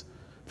requirements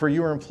for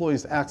your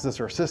employees to access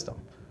our system,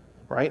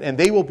 right? And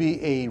they will be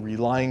a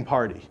relying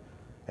party,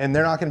 and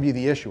they're not going to be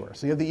the issuer.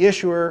 So you have the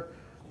issuer,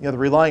 you have the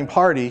relying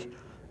party,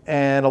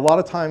 and a lot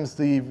of times,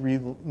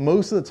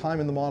 most of the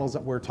time in the models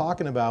that we're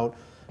talking about,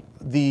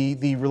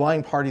 the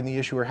relying party and the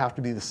issuer have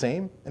to be the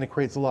same, and it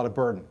creates a lot of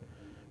burden,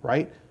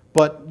 right?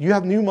 But you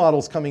have new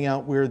models coming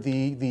out where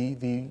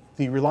the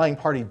relying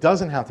party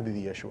doesn't have to be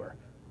the issuer,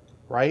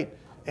 right?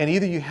 And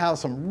either you have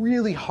some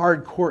really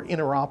hardcore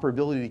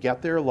interoperability to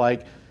get there,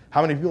 like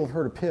how many people have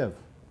heard of PIV?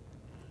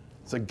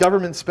 It's a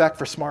government spec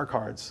for smart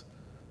cards.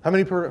 How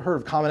many people have heard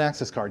of Common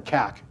Access Card,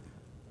 CAC,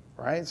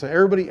 right? So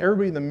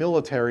everybody in the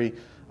military,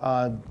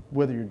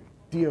 whether you're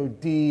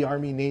DOD,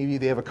 Army, Navy,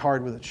 they have a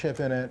card with a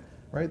chip in it,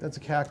 right? That's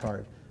a CAC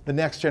card. The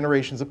next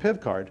generation is a PIV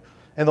card.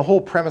 And the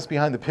whole premise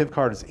behind the PIV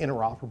card is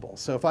interoperable.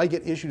 So if I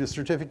get issued a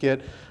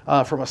certificate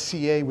from a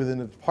CA within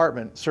the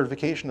department,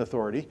 certification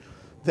authority,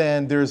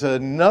 then there's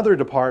another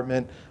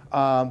department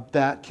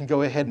that can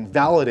go ahead and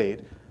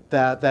validate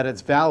that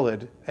it's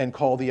valid and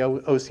call the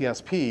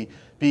OCSP,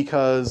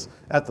 because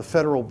at the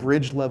federal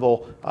bridge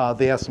level,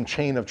 they have some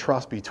chain of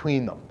trust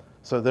between them.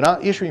 So they're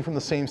not issuing from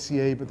the same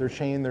CA, but they're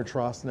chaining their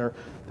trust, and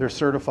they're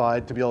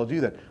certified to be able to do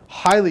that.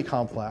 Highly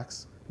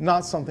complex,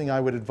 not something I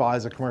would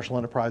advise a commercial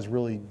enterprise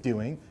really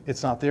doing.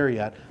 It's not there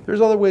yet. There's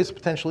other ways to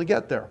potentially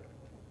get there.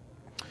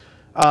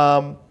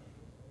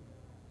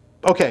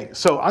 Okay,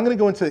 so I'm going to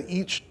go into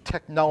each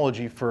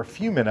technology for a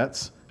few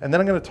minutes, and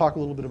then I'm going to talk a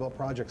little bit about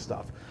project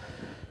stuff.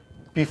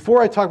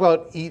 Before I talk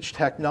about each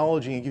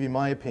technology and give you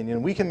my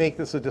opinion, we can make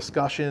this a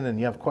discussion and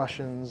you have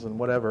questions and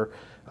whatever,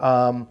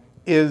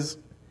 is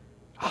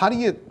how do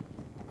you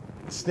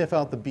sniff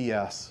out the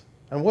BS?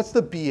 And what's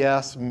the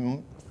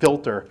BS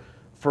filter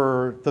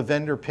for the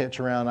vendor pitch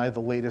around I have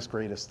the latest,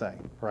 greatest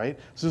thing, right?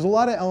 So there's a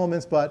lot of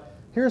elements, but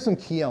here are some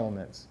key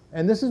elements.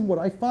 And this is what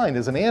I find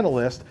as an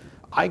analyst.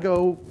 I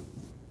go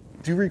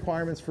do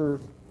requirements for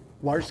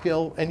large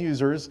scale end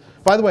users.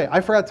 By the way, I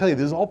forgot to tell you,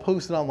 this is all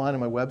posted online on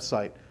my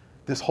website,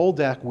 this whole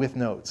deck with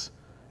notes.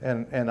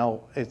 And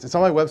it's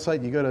on my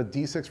website. You go to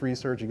D6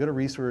 Research, you go to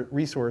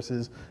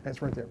resources, and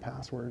it's right there,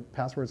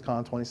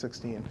 PasswordsCon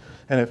 2016.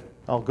 And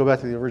I'll go back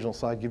to the original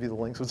slide, give you the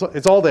links. So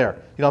it's all there.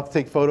 You don't have to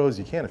take photos.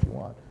 You can if you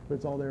want, but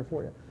it's all there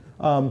for you.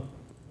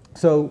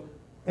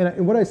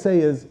 And what I say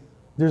is,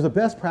 there's a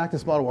best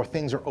practice model where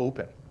things are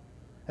open.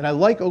 And I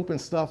like open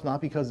stuff, not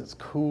because it's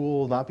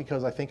cool, not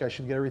because I think I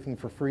should get everything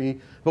for free,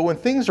 but when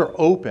things are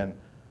open,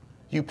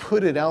 you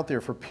put it out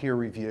there for peer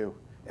review.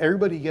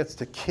 everybody gets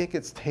to kick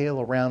its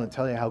tail around and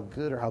tell you how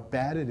good or how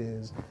bad it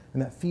is,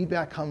 and that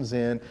feedback comes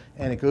in,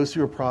 and it goes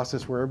through a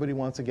process where everybody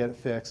wants to get it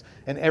fixed,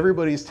 and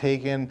everybody's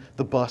taking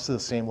the bus to the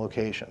same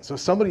location. So if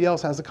somebody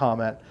else has a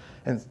comment,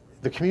 and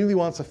the community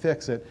wants to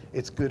fix it,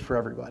 it's good for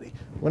everybody.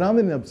 When I'm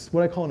in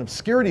what I call an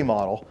obscurity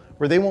model,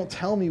 where they won't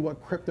tell me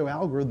what crypto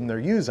algorithm they're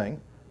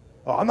using,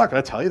 oh, I'm not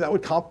going to tell you. That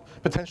would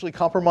potentially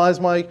compromise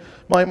my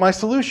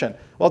solution.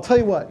 Well, I'll tell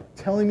you what.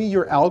 Telling me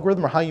your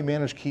algorithm or how you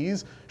manage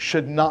keys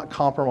should not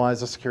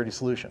compromise a security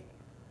solution.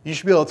 You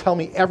should be able to tell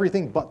me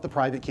everything but the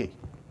private key,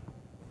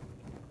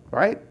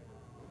 right?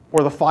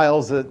 Or the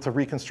files to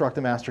reconstruct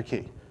the master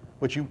key,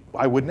 which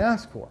I wouldn't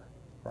ask for,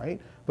 right?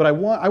 But I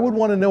would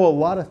want to know a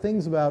lot of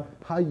things about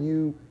how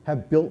you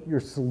have built your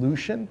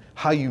solution,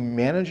 how you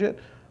manage it,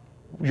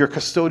 your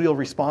custodial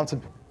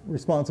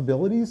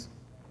responsibilities.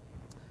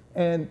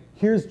 And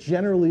here's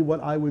generally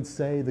what I would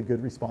say the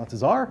good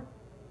responses are,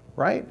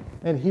 right?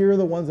 And here are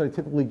the ones that I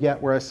typically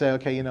get where I say,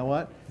 okay, you know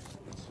what?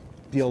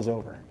 Deal's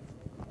over.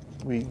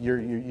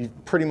 You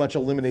pretty much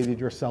eliminated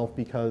yourself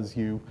because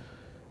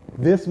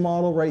this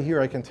model right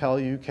here, I can tell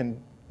you, can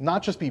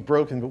not just be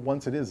broken, but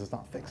once it is, it's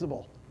not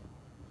fixable,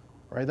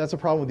 right? That's a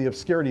problem with the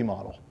obscurity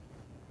model,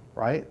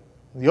 right?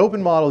 The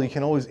open model, you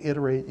can always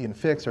iterate, you can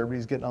fix,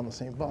 everybody's getting on the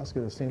same bus,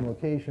 go to the same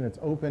location, it's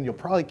open. You'll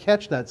probably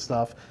catch that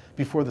stuff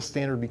before the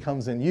standard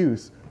becomes in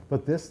use.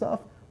 But this stuff,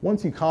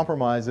 once you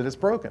compromise it, it's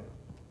broken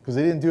because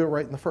they didn't do it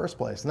right in the first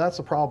place, and that's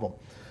the problem.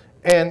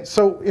 And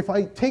so if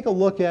I take a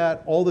look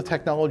at all the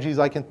technologies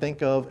I can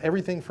think of,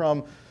 everything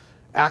from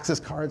access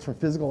cards for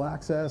physical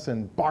access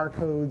and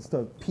barcodes to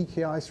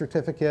PKI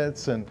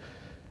certificates, and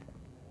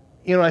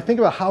I think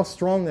about how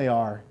strong they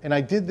are, and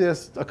I did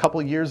this a couple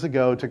of years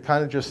ago to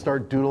kind of just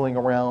start doodling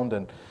around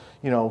and,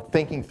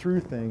 thinking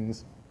through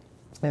things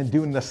and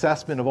doing an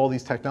assessment of all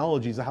these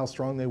technologies, of how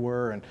strong they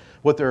were and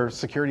what their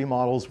security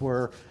models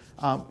were.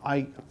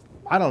 I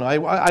don't know.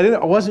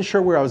 I wasn't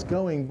sure where I was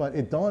going, but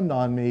it dawned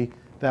on me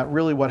that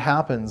really what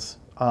happens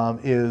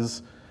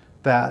is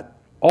that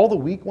all the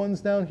weak ones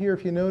down here,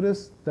 if you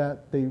notice,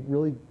 that they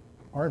really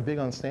aren't big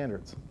on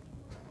standards.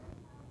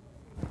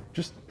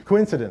 Just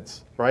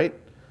coincidence, right?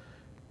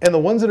 And the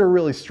ones that are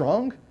really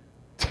strong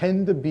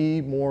tend to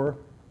be more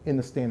in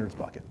the standards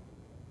bucket.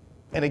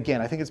 And again,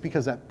 I think it's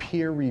because that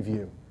peer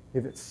review.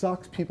 If it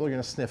sucks, people are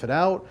going to sniff it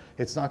out.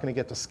 It's not going to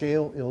get to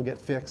scale. It'll get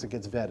fixed. It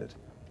gets vetted,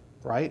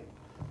 right?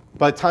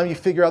 By the time you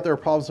figure out there are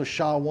problems with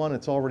SHA-1,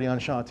 it's already on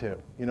SHA-2.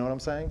 You know what I'm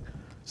saying?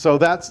 So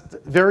that's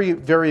very,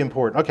 very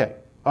important. Okay,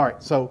 all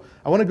right. So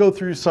I want to go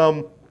through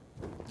some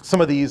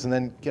of these and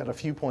then get a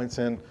few points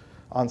in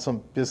on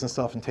some business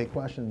stuff and take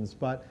questions.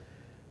 But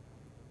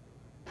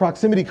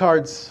proximity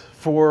cards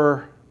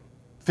for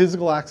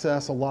physical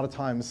access a lot of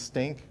times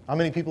stink. How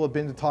many people have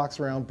been to talks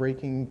around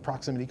breaking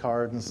proximity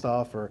cards and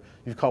stuff, or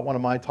you've caught one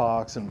of my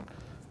talks, and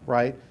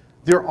right?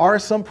 There are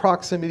some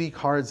proximity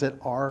cards that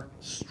are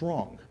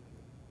strong,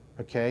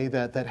 okay,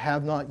 that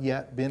have not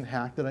yet been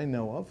hacked that I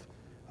know of.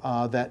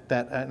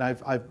 And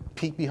I've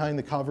peeked behind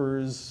the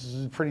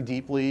covers pretty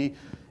deeply,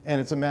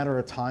 and it's a matter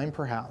of time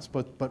perhaps,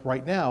 but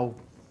right now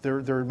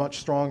they're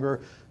much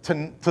stronger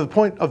to the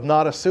point of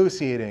not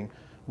associating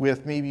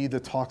with maybe the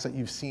talks that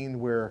you've seen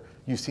where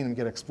you've seen them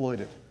get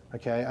exploited,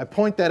 okay? I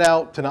point that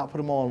out to not put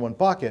them all in one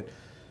bucket,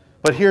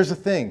 but here's the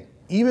thing.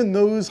 Even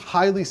those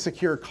highly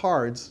secure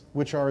cards,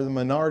 which are the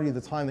minority of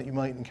the time that you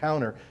might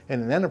encounter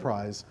in an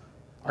enterprise,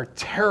 are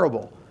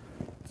terrible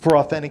for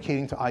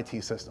authenticating to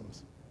IT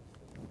systems.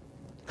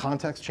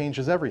 Context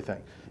changes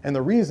everything. And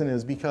the reason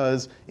is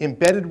because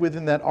embedded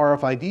within that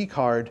RFID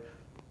card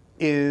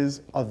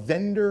is a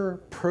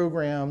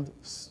vendor-programmed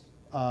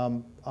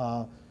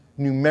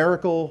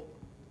numerical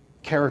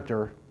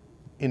character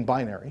in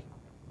binary,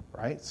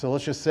 right? So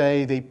let's just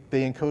say they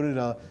encoded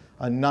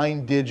a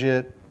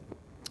 9-digit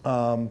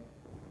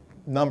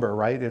number,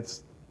 right?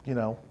 It's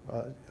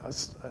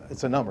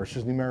it's a number. It's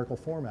just numerical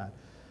format.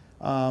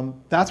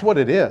 That's what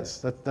it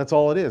is. That's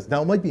all it is.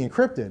 Now it might be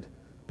encrypted,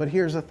 but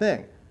here's the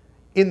thing: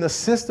 in the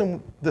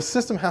system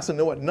has to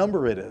know what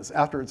number it is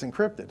after it's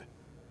encrypted.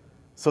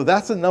 So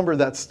that's a number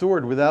that's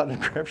stored without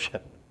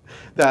encryption.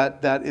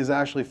 That is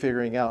actually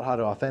figuring out how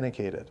to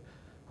authenticate it.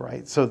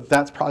 Right? So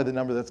that's probably the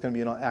number that's going to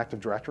be in an Active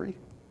Directory,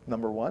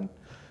 number one.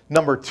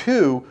 Number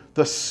two,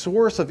 the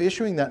source of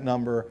issuing that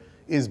number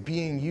is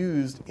being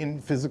used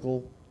in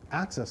physical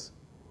access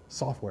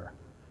software.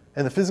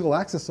 And the physical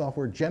access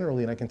software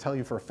generally, and I can tell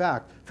you for a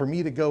fact, for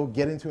me to go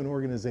get into an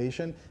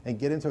organization and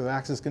get into an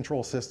access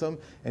control system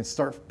and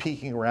start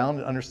peeking around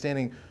and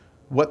understanding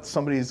what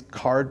somebody's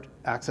card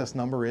access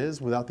number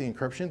is without the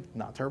encryption,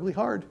 not terribly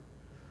hard.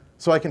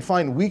 So I can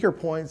find weaker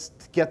points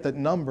to get that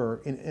number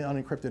in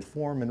unencrypted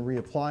form and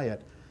reapply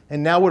it.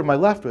 And now what am I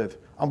left with?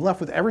 I'm left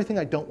with everything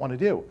I don't want to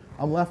do.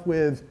 I'm left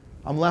with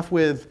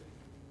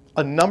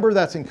a number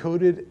that's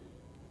encoded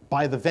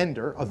by the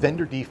vendor, a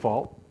vendor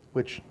default,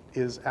 which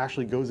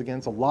actually goes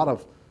against a lot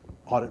of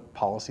audit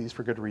policies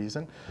for good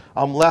reason.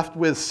 I'm left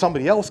with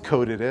somebody else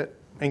encoded it,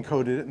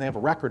 and they have a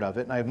record of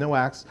it, and I have no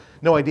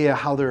idea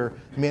how they're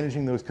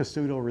managing those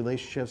custodial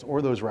relationships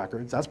or those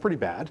records. That's pretty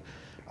bad.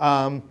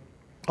 A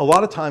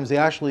lot of times they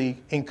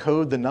actually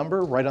encode the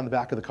number right on the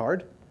back of the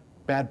card.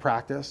 Bad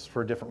practice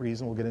for a different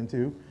reason we'll get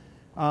into.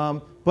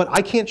 But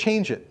I can't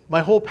change it.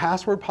 My whole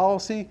password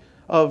policy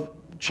of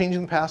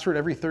changing the password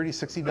every 30,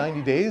 60,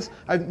 90 days,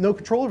 I have no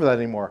control over that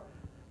anymore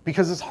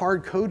because it's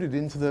hard coded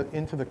into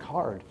the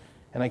card.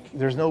 And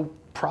there's no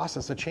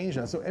process to change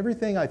that. So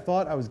everything I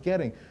thought I was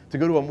getting to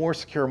go to a more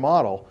secure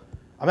model,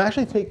 I'm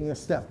actually taking a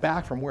step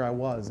back from where I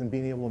was and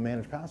being able to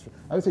manage passwords.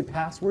 I would say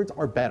passwords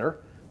are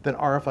better than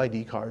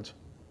RFID cards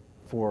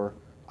for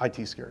IT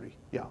security.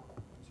 Yeah.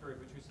 Sorry,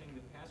 but you're saying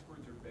the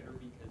passwords are better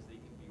because they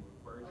can be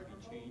required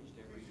to be changed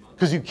every month?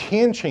 Because you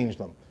can change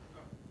them.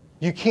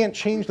 You can't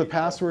change the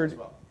password.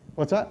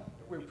 What's that?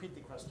 Repeat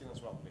the question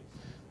as well,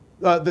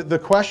 please. The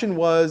question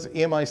was,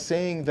 am I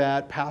saying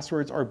that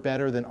passwords are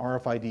better than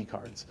RFID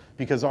cards?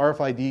 Because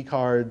RFID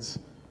cards,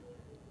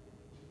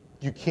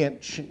 you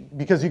can't,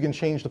 because you can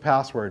change the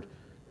password.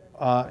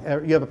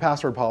 You have a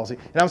password policy.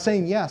 And I'm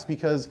saying yes,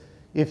 because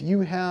if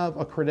you have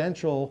a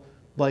credential,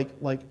 you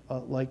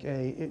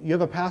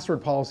have a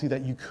password policy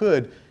that you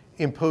could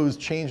impose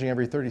changing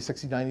every 30,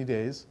 60, 90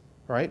 days,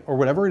 right? Or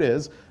whatever it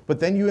is, but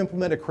then you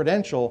implement a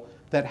credential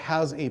that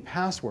has a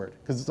password,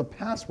 because it's a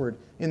password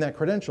in that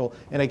credential,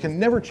 and I can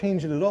never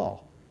change it at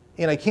all.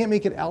 And I can't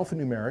make it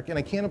alphanumeric, and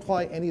I can't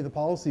apply any of the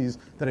policies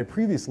that I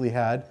previously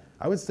had.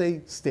 I would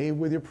say stay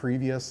with your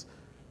previous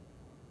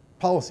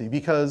policy,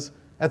 because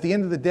at the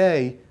end of the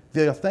day,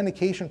 the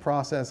authentication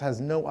process has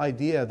no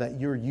idea that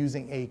you're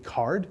using a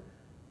card.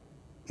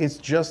 It's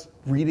just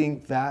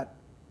reading that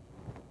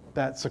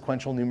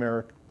sequential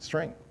numeric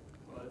string.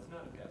 Well, it's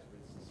not a password,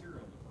 it's a serial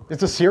number.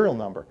 It's a serial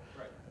number.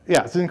 Right.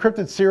 Yeah, it's an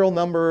encrypted serial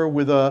number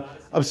with a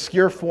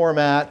obscure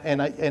format,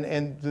 and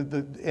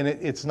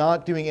it's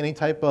not doing any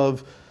type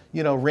of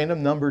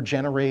random number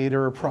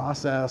generator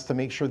process to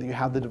make sure that you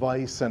have the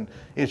device, and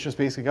it's just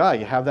basically,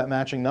 you have that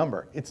matching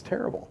number. It's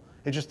terrible.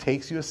 It just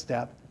takes you a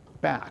step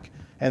back.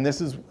 And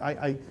this is,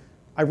 I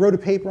wrote a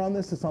paper on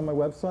this, it's on my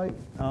website,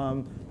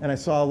 and I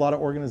saw a lot of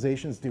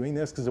organizations doing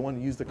this because they wanted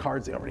to use the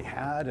cards they already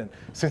had, and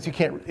since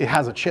it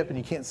has a chip and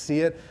you can't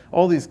see it,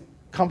 all these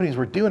companies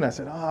were doing it. I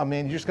said, oh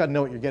man, you just got to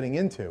know what you're getting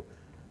into.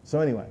 So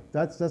anyway,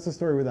 that's the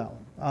story with that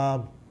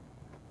one.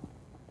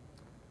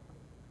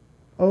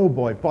 Oh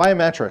boy,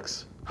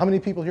 biometrics. How many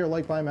people here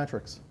like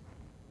biometrics?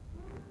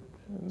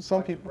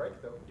 Some people.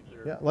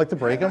 Yeah, like to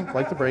break them,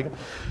 like to break them.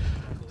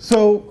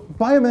 So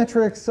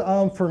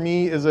biometrics for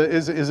me is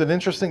an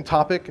interesting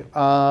topic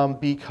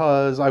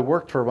because I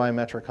worked for a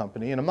biometric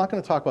company, and I'm not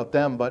going to talk about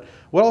them, but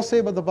what I'll say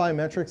about the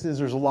biometrics is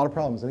there's a lot of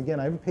problems. And again,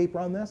 I have a paper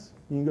on this.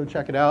 You can go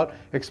check it out.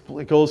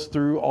 It goes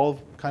through all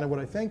of kind of what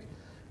I think.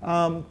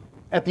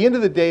 At the end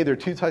of the day, there are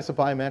two types of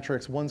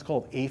biometrics. One's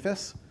called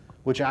AFIS,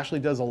 which actually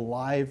does a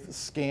live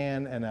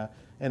scan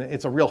and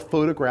it's a real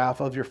photograph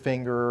of your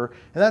finger,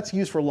 and that's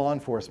used for law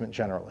enforcement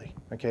generally.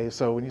 Okay,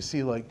 so when you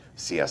see like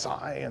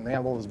CSI and they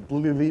have all this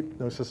blue leap,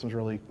 those systems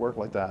really work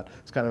like that.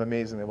 It's kind of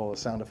amazing. They have all the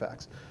sound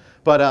effects.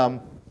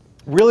 But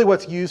really,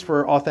 what's used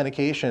for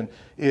authentication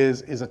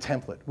is a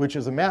template, which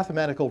is a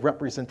mathematical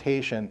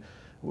representation.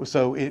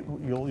 So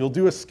you'll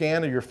do a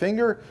scan of your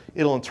finger.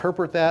 It'll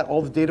interpret that,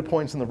 all the data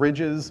points and the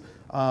ridges,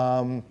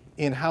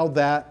 in how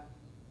that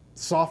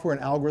software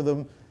and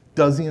algorithm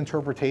does the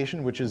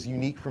interpretation, which is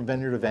unique from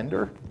vendor to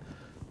vendor.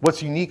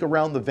 What's unique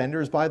around the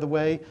vendors, by the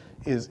way,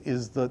 is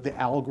the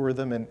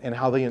algorithm and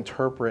how they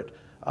interpret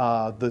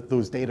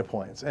those data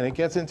points. And it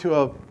gets into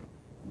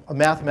a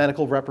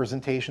mathematical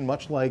representation,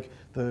 much like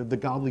the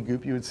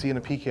gobbledygook you would see in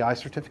a PKI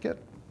certificate,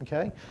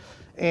 okay?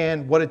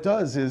 And what it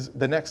does is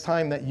the next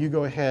time that you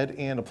go ahead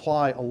and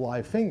apply a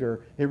live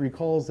finger, it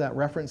recalls that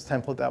reference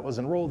template that was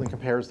enrolled and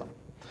compares them.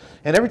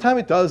 And every time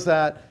it does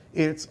that,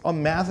 it's a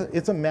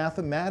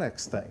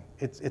mathematics thing.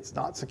 It's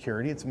not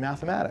security, it's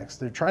mathematics.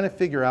 They're trying to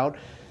figure out,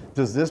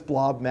 does this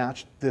blob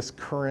match this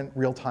current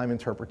real-time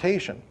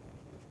interpretation?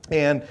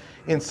 And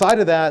inside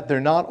of that, they're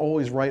not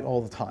always right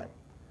all the time.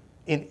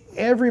 In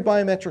every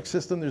biometric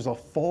system, there's a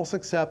false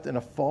accept and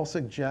a false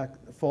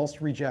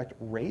reject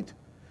rate.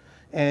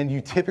 And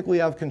you typically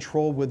have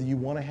control whether you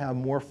want to have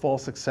more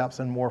false accepts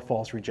and more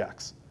false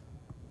rejects.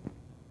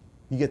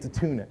 You get to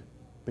tune it,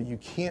 but you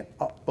can't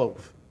up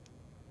both.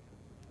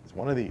 It's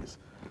one of these,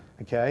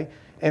 okay?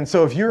 And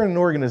so if you're in an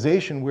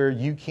organization where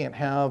you can't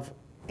have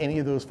any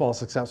of those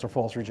false accepts or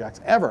false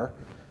rejects ever,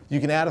 you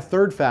can add a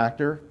third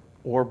factor,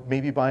 or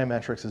maybe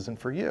biometrics isn't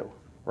for you,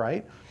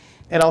 right?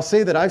 And I'll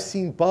say that I've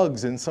seen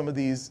bugs in some of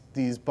these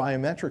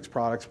biometrics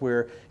products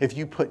where if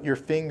you put your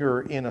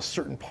finger in a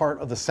certain part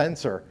of the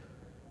sensor,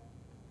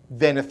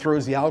 then it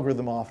throws the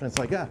algorithm off, and it's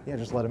like, yeah,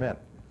 just let them in.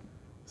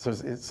 So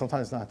it's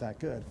sometimes not that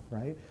good,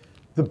 right?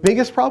 The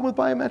biggest problem with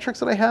biometrics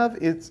that I have,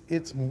 it's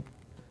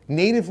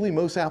natively,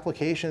 most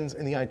applications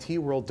in the IT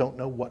world don't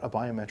know what a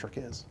biometric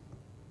is.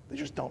 They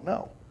just don't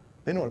know.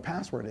 They know what a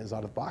password is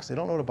out of the box. They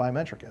don't know what a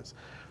biometric is.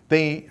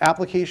 The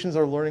applications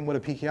are learning what a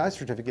PKI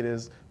certificate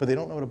is, but they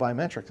don't know what a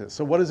biometric is.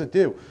 So what does it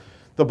do?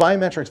 The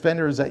biometrics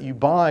vendors that you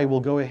buy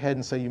will go ahead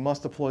and say you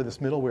must deploy this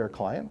middleware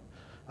client.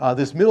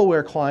 This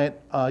middleware client,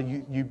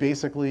 you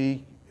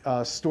basically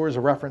stores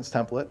a reference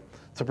template.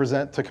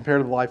 to compare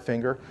to the live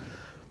finger.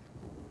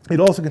 It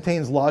also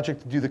contains logic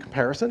to do the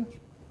comparison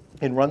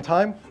in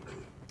runtime.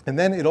 And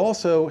then it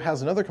also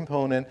has another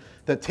component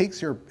that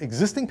takes your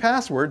existing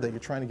password that you're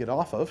trying to get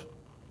off of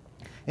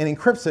and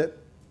encrypts it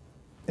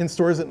and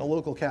stores it in a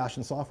local cache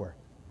in software.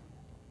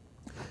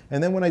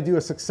 And then when I do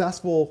a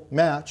successful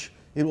match,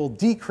 it will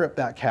decrypt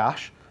that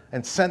cache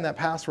and send that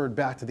password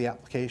back to the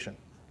application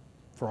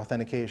for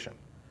authentication.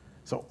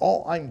 So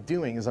all I'm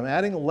doing is I'm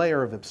adding a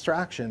layer of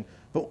abstraction,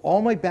 but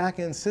all my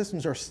back-end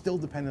systems are still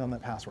dependent on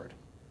that password.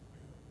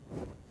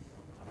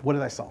 What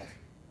did I solve?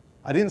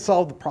 I didn't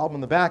solve the problem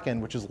in the back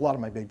end, which is a lot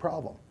of my big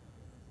problem.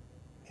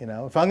 You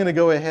know, if I'm going to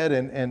go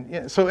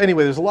ahead so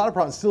anyway, there's a lot of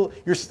problems.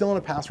 You're still in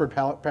a password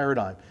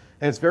paradigm,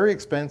 and it's very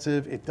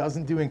expensive. It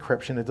doesn't do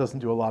encryption. It doesn't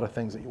do a lot of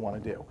things that you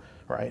want to do,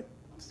 right?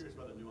 I'm curious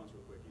about the nuance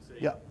real quick. You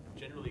say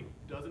generally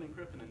doesn't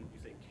encrypt, and then you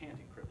say can't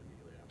encrypt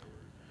immediately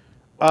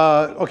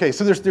afterwards. Okay,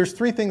 so there's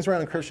three things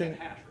around encryption. It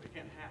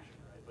can't hash it,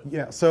 right? But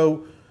Yeah.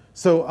 So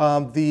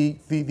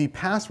the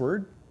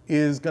password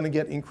is going to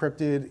get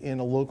encrypted in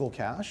a local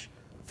cache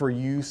for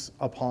use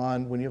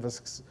upon when you have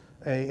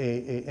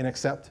an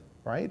accept,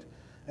 right?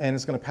 And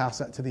it's going to pass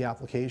that to the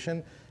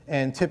application.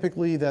 And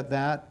typically that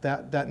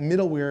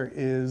middleware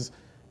is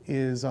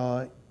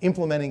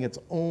implementing its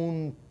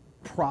own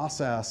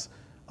process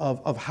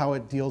of how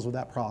it deals with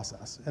that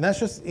process. And that's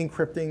just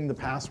encrypting the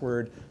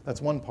password.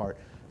 That's one part.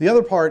 The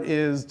other part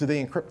is, do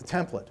they encrypt the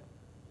template?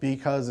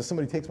 Because if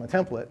somebody takes my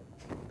template,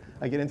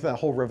 I get into that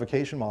whole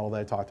revocation model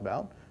that I talked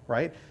about,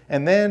 right?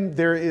 And then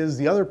there is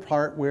the other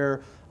part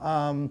where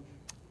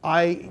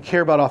I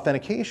care about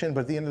authentication,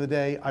 but at the end of the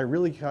day, I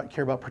really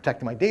care about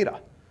protecting my data.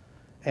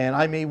 And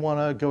I may want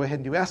to go ahead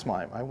and do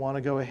SMIME. I want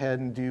to go ahead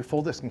and do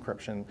full disk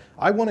encryption.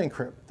 I want to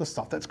encrypt the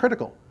stuff that's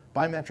critical.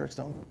 Biometrics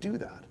don't do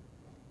that.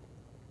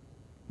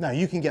 Now,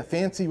 you can get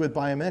fancy with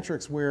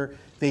biometrics where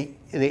they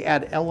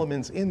add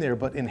elements in there,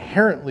 but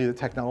inherently the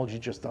technology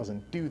just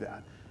doesn't do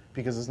that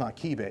because it's not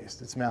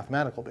key-based, it's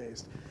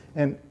mathematical-based.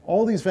 And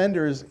all these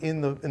vendors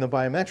in the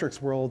biometrics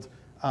world,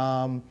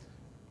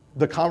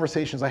 the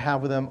conversations I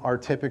have with them are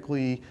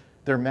typically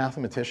they're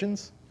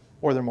mathematicians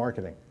or they're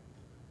marketing,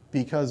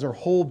 because their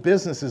whole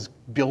business is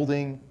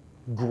building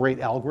great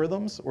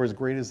algorithms, or as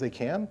great as they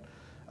can,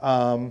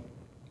 and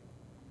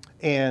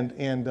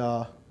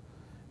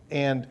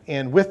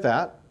with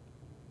that,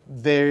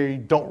 they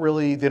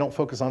don't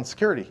focus on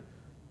security.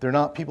 They're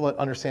not people that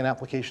understand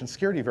application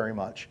security very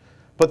much,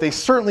 but they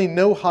certainly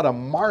know how to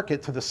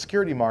market to the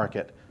security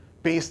market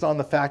based on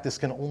the fact this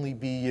can only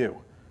be you.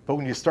 But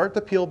when you start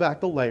to peel back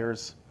the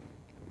layers,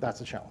 that's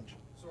a challenge.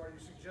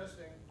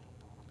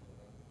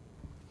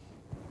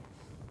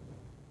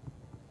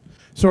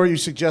 So are you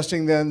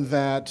suggesting then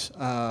that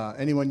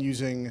anyone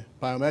using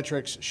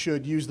biometrics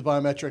should use the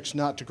biometrics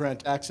not to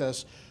grant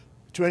access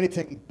to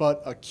anything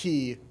but a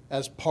key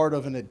as part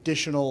of an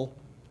additional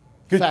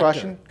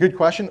factor? Good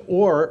question.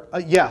 Or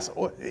yes.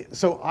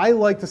 So I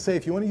like to say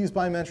if you want to use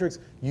biometrics,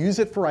 use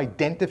it for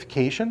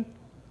identification,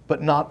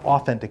 but not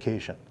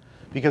authentication.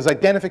 Because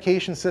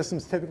identification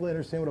systems typically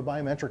understand what a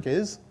biometric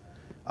is.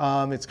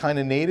 It's kind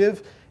of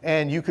native.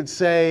 And you could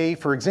say,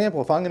 for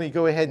example, if I'm going to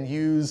go ahead and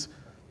use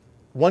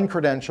one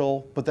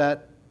credential, but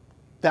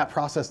that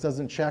process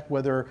doesn't check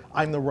whether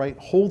I'm the right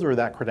holder of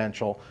that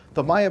credential,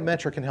 the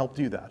biometric can help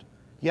do that.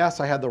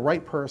 Yes, I had the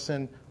right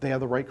person, they have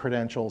the right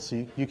credentials,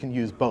 so you can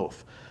use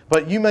both.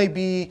 But you may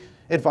be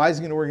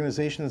advising an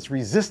organization that's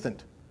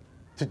resistant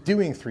to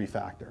doing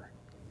three-factor,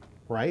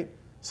 right?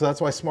 So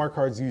that's why smart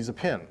cards use a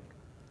PIN,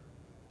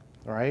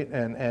 all right?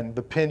 And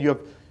the PIN, you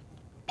have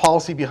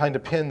policy behind a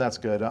PIN, that's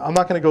good. I'm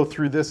not going to go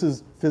through this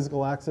is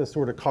physical access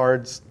sort of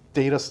cards,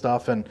 data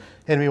stuff, and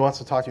anybody wants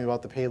to talk to me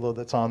about the payload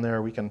that's on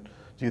there, we can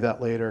do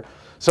that later.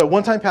 So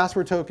one-time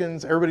password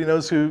tokens, everybody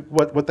knows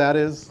what that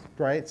is,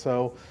 right?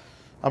 So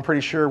I'm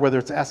pretty sure whether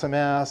it's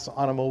SMS,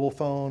 on a mobile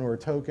phone, or a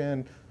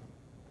token,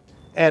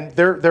 and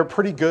they're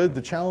pretty good.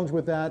 The challenge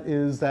with that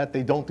is that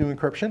they don't do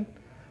encryption.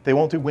 They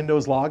won't do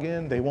Windows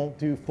login. They won't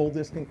do full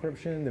disk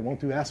encryption. They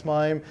won't do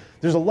SMIME.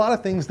 There's a lot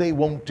of things they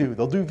won't do.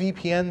 They'll do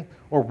VPN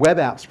or web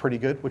apps pretty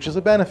good, which is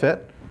a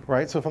benefit,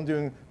 right? So if I'm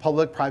doing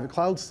public, private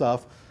cloud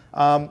stuff,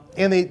 and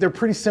they're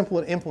pretty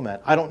simple to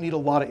implement. I don't need a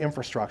lot of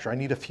infrastructure. I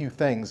need a few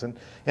things, and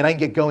I can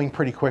get going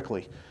pretty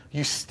quickly.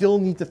 You still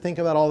need to think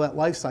about all that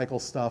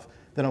lifecycle stuff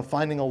that I'm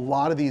finding a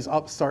lot of these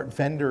upstart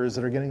vendors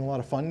that are getting a lot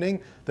of funding,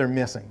 they're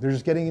missing. They're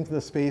just getting into the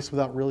space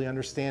without really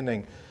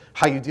understanding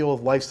how you deal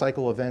with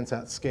lifecycle events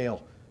at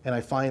scale. And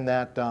I find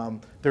that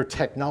their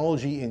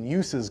technology in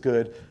use is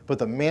good, but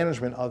the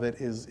management of it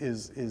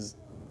is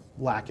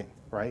lacking,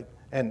 right?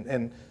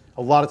 And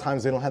a lot of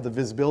times they don't have the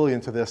visibility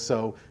into this,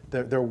 so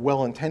they're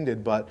well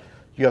intended, but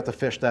you have to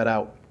fish that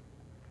out.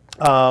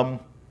 I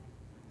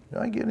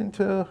get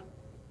into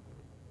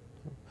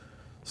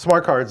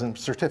smart cards and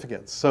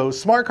certificates. So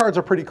smart cards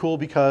are pretty cool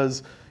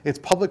because it's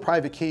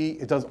public-private key.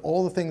 It does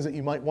all the things that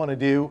you might want to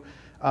do.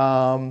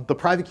 The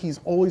private key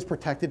is always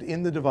protected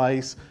in the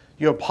device.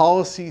 You have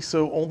policy,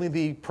 so only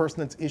the person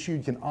that's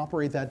issued can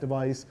operate that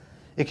device.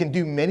 It can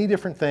do many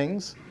different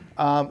things.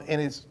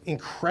 and it's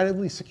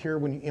incredibly secure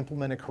when you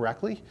implement it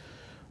correctly.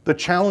 The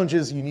challenge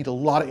is you need a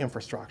lot of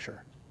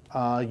infrastructure.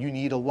 You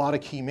need a lot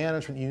of key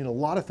management. You need a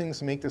lot of things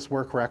to make this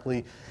work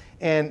correctly.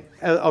 And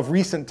of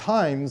recent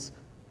times,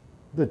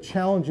 the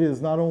challenge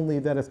is not only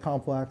that it's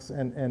complex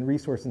and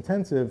resource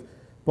intensive,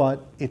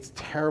 but it's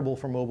terrible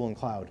for mobile and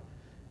cloud.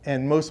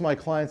 And most of my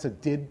clients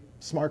that did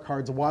smart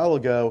cards a while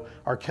ago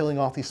are killing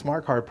off these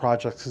smart card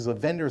projects because the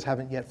vendors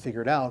haven't yet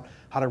figured out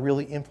how to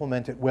really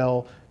implement it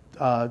well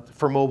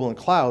for mobile and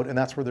cloud. And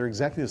that's where their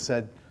executives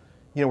said,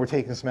 you know, we're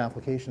taking some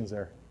applications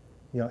there.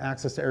 You know,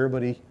 access to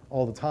everybody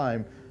all the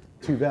time,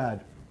 too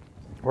bad,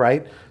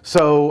 right?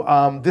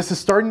 So this is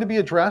starting to be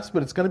addressed,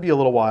 but it's going to be a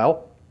little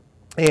while.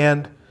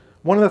 And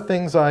one of the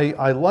things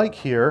I like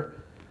here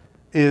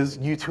is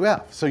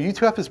U2F. So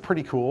U2F is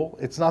pretty cool.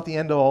 It's not the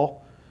end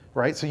all,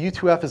 right? So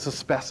U2F is a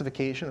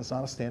specification. It's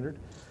not a standard.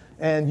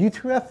 And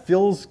U2F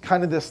fills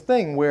kind of this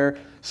thing where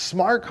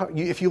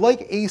if you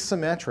like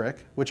asymmetric,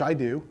 which I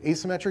do,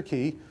 asymmetric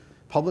key,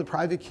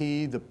 public-private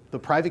key, the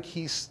private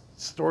key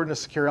stored in a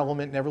secure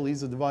element, never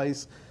leaves the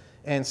device,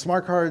 and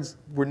smart cards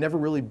were never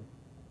really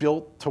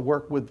built to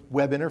work with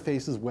web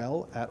interfaces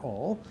well at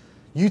all.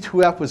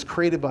 U2F was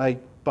created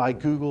by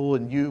Google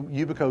and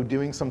Yubico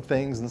doing some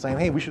things and saying,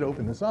 hey, we should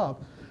open this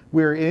up,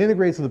 where it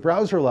integrates at the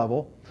browser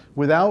level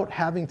without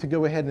having to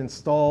go ahead and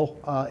install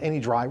any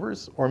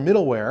drivers or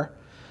middleware.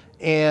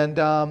 And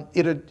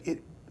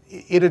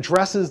it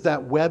addresses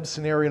that web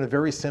scenario in a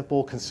very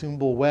simple,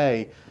 consumable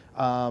way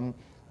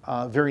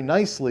very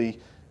nicely.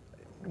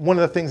 One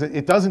of the things that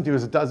it doesn't do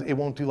is it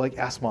won't do like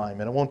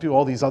SMIME, and it won't do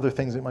all these other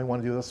things it might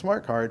want to do with a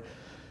smart card.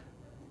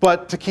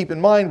 But to keep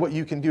in mind, what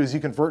you can do is you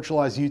can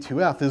virtualize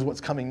U2F. This is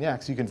what's coming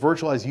next. You can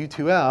virtualize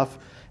U2F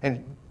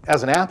and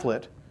as an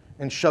applet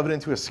and shove it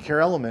into a secure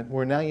element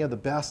where now you have the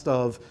best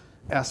of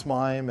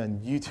SMIME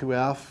and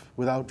U2F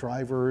without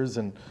drivers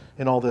and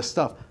all this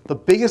stuff. The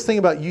biggest thing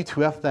about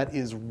U2F that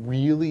is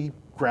really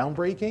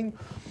groundbreaking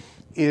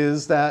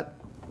is that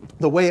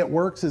the way it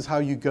works is how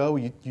you go,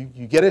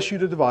 you get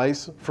issued a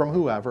device from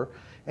whoever,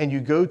 and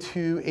you go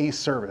to a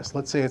service.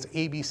 Let's say it's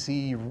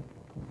ABC,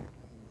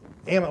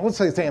 let's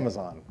say it's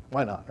Amazon.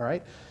 Why not, all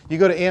right? You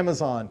go to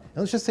Amazon, and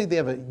let's just say they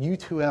have a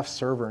U2F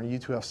server and a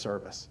U2F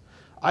service.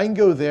 I can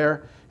go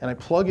there, and I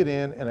plug it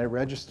in, and I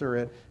register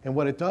it, and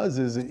what it does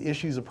is it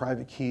issues a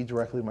private key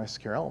directly to my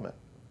secure element,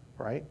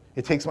 right?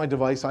 It takes my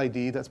device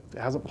ID that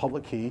has a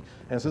public key,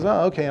 and it says,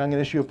 oh, okay, I'm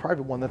going to issue a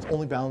private one that's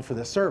only bound for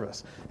this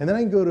service. And then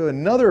I can go to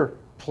another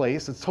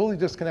place that's totally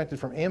disconnected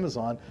from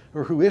Amazon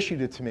or who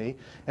issued it to me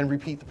and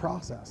repeat the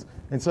process.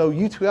 And so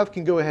U2F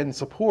can go ahead and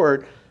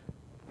support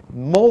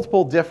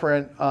multiple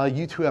different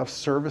U2F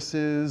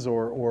services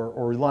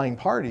or relying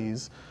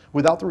parties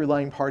without the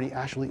relying party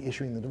actually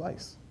issuing the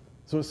device.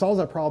 So it solves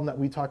that problem that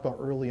we talked about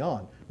early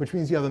on, which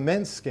means you have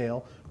immense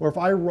scale, or if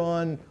I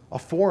run a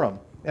forum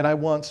and I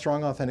want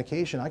strong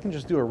authentication, I can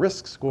just do a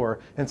risk score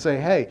and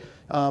say, hey,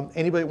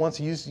 anybody that wants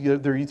to use their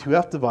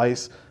U2F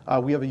device,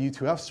 we have a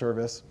U2F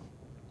service,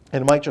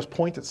 and it might just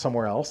point it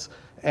somewhere else,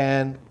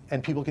 and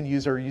people can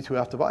use their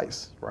U2F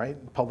device, right?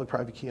 Public,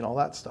 private key, and all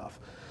that stuff.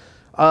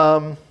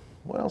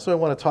 What else do I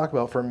want to talk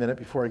about for a minute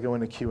before I go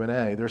into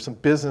Q&A? There's some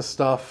business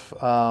stuff.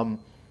 The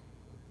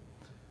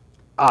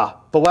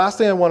last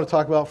thing I want to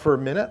talk about for a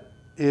minute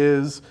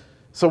is,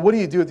 so what do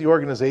you do at the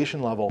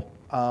organization level?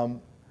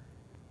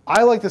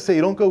 I like to say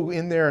you don't go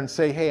in there and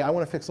say, hey, I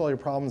want to fix all your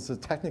problems.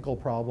 It's a technical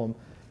problem,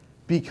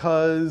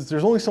 because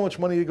there's only so much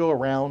money to go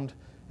around,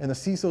 and the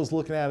CISO's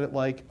looking at it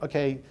like,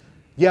 okay,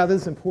 yeah,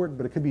 this is important,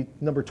 but it could be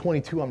number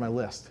 22 on my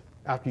list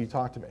after you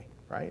talk to me,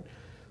 right?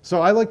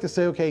 So I like to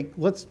say, okay,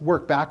 let's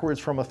work backwards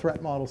from a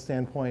threat model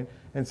standpoint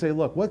and say,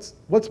 look, what's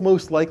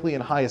most likely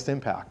and highest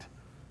impact?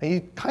 And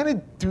you kind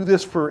of do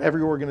this for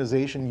every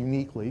organization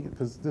uniquely,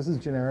 because this is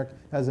generic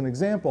as an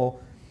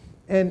example.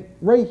 And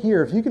right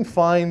here, if you can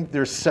find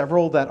there's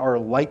several that are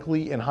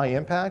likely and high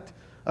impact,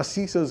 a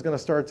CISO is going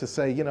to start to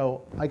say, you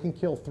know, I can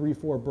kill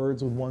 3-4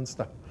 birds with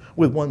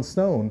one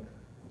stone.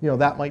 You know,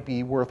 that might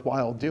be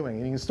worthwhile doing.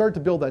 And you can start to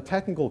build that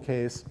technical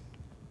case,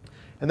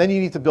 and then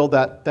you need to build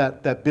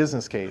that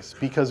business case,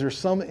 because there's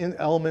some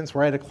elements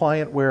where I had a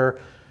client where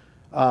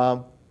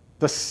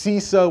the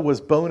CISO was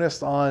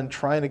bonused on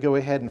trying to go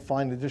ahead and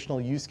find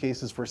additional use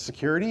cases for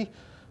security.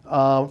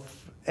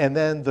 And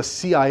then the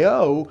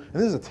CIO,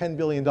 and this is a $10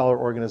 billion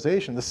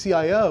organization, the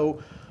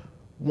CIO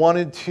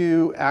wanted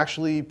to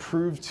actually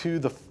prove to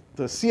the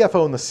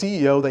CFO and the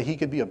CEO that he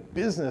could be a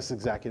business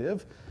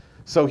executive.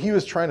 So he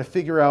was trying to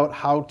figure out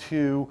how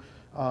to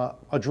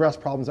address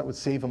problems that would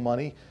save him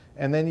money.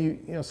 And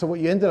then so what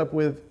you ended up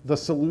with, the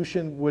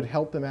solution would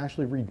help them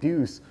actually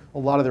reduce a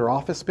lot of their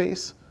office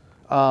space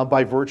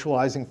by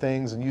virtualizing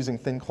things and using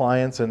thin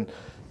clients and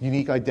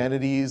unique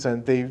identities,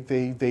 and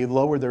they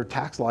lowered their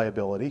tax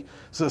liability.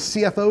 So the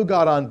CFO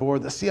got on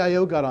board, the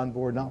CIO got on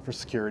board, not for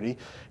security,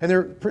 and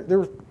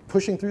they're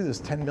pushing through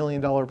this $10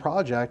 million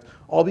project,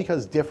 all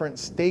because different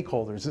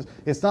stakeholders.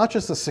 It's not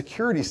just a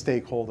security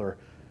stakeholder.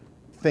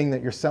 thing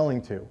that you're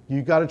selling to.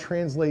 You got to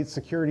translate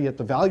security at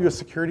the value of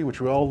security,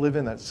 which we all live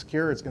in, that's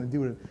secure, it's going to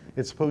do what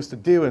it's supposed to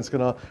do, and it's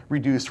going to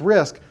reduce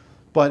risk.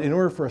 But in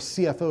order for a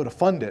CFO to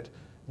fund it,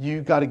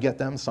 you got to get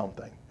them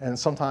something. And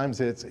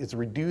sometimes it's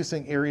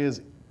reducing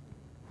areas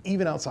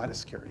even outside of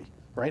security,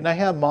 right? And I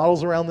have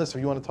models around this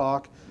if you want to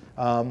talk.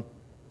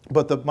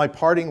 But my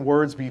parting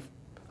words,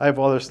 I have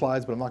other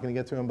slides, but I'm not going to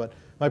get to them. But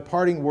my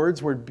parting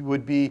words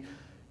would be,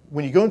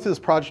 when you go into this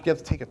project, you have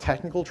to take a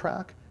technical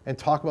track and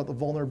talk about the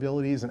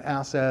vulnerabilities and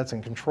assets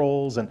and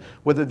controls and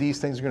whether these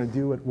things are going to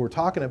do what we're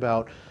talking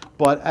about.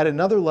 But at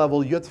another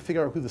level, you have to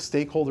figure out who the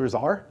stakeholders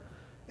are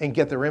and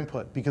get their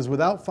input. Because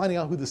without finding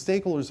out who the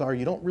stakeholders are,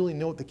 you don't really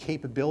know what the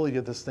capability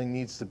of this thing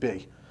needs to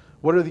be.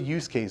 What are the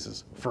use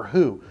cases? For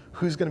who?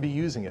 Who's going to be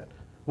using it?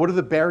 What are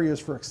the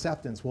barriers for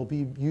acceptance? Will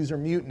be user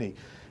mutiny.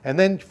 And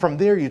then from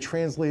there, you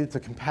translate it to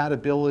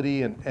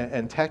compatibility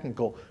and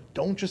technical.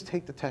 Don't just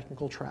take the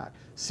technical track.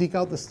 Seek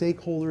out the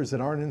stakeholders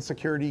that aren't in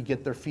security,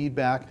 get their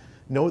feedback,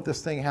 know what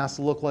this thing has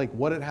to look like,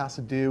 what it has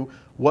to do,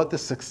 what the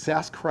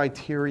success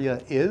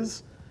criteria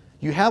is.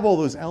 You have all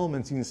those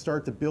elements, you can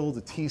start to build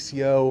a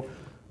TCO,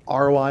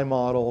 ROI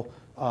model,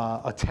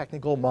 a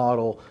technical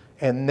model,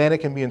 and then it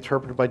can be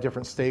interpreted by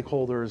different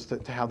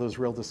stakeholders to have those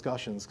real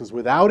discussions. Because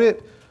without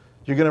it,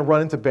 you're going to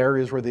run into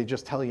barriers where they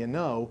just tell you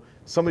no.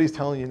 Somebody's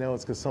telling you no,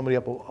 it's because somebody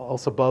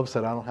else above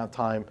said, I don't have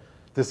time,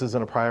 this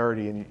isn't a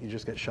priority, and you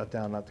just get shut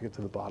down not to get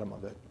to the bottom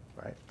of it,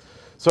 right?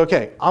 So,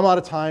 okay, I'm out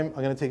of time.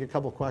 I'm going to take a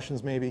couple of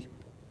questions maybe.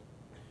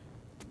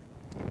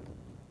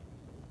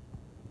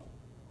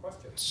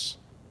 Questions?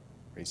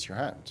 Raise your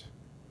hand.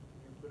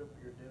 Can you put up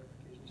your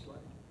identification slide?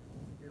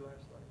 Your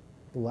last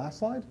slide. The last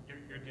slide?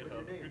 Your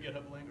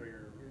GitHub link or your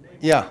name?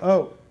 Yeah,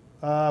 Oh,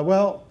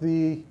 well, So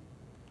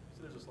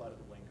there's a slide with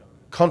a link on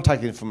it.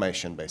 contact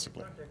information,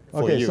 basically.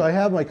 For okay, you. so I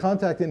have my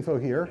contact info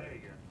here.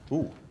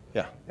 Ooh,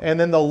 yeah. And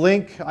then the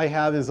link I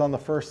have is on the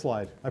first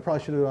slide. I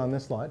probably should have it on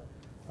this slide.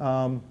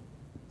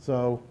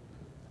 So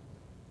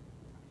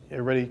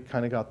everybody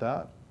kind of got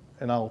that.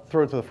 And I'll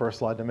throw it to the first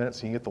slide in a minute so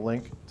you can get the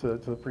link to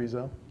the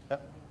prezo. Yeah.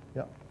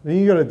 Yeah. Then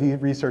you go to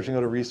research and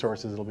go to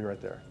resources. It'll be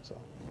right there. So.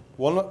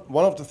 One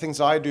of the things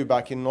I do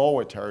back in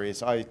Norway, Terry,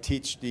 is I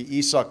teach the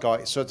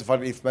ESOC,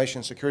 Certified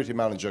Information Security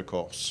Manager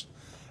course.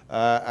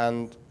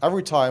 And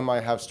every time I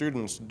have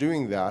students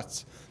doing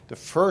that, the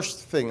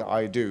first thing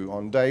I do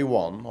on day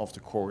one of the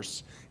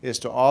course is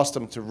to ask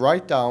them to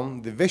write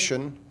down the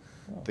vision,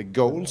 the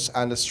goals,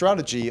 and the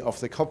strategy of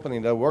the company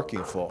they're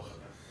working for.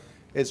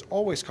 It's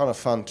always kind of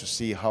fun to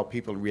see how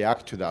people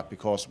react to that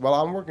because, well,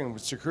 I'm working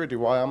with security,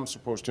 why I'm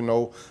supposed to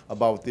know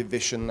about the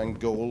vision and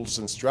goals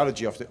and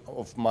strategy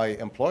of my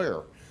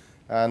employer.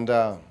 And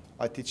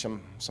I teach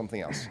them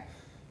something else.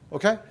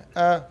 Okay,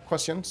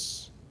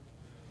 questions?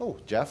 Oh,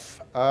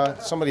 Jeff,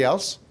 somebody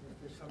else?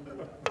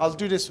 I'll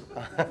do this.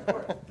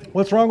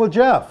 What's wrong with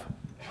Jeff?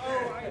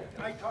 Oh,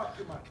 I talk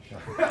too much.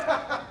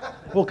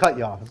 We'll cut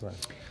you off.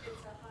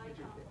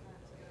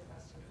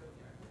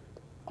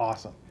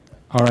 Awesome.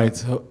 All right.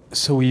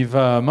 So with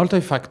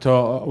multiple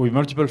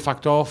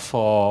factor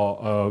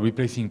for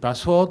replacing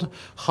password,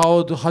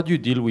 how do you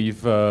deal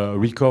with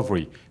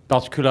recovery?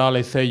 Particular,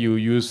 let's say you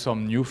use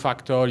some new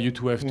factor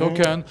U2F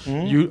token,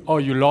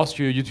 you lost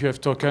your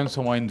U2F token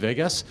somewhere in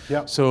Vegas.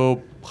 Yep.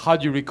 So how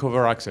do you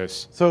recover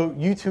access? So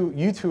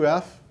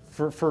U2F,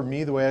 for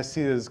me, the way I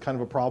see it is kind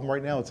of a problem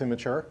right now. It's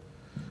immature.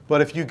 But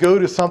if you go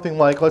to something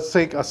like, let's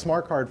take a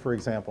smart card, for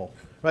example.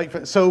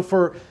 Right? So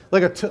for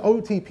like a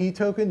OTP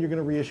token, you're going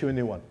to reissue a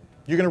new one.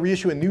 You're going to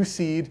reissue a new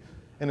seed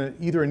and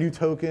either a new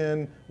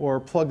token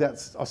or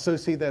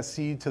associate that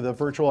seed to the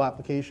virtual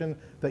application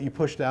that you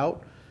pushed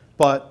out.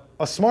 But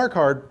a smart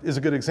card is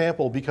a good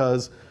example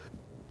because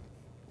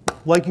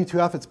like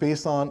U2F, it's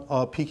based on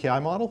a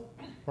PKI model,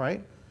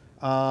 right?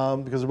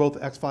 Because they're both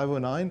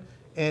X509.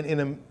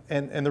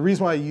 And the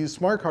reason why I use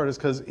smart card is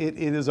because it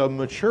is a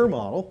mature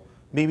model,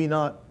 maybe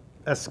not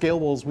as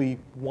scalable as we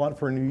want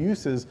for new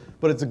uses,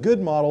 but it's a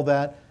good model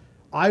that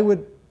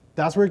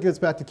that's where it gets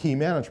back to key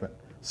management.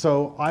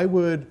 So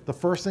the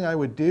first thing I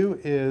would do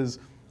is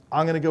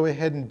I'm going to go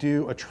ahead and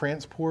do a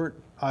transport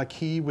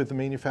key with the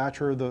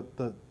manufacturer of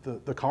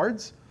the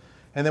cards.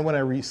 And then when I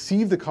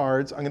receive the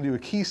cards, I'm going to do a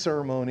key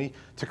ceremony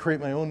to create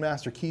my own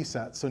master key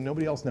set so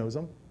nobody else knows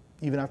them,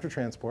 even after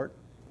transport.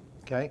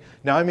 Okay?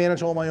 Now I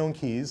manage all my own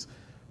keys.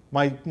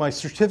 My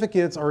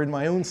certificates are in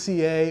my own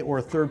CA or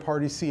a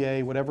third-party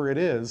CA, whatever it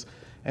is.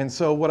 And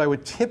so what I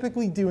would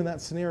typically do in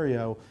that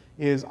scenario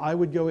is I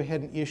would go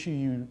ahead and issue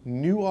you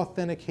new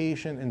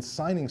authentication and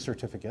signing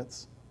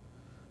certificates,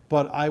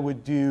 but I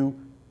would do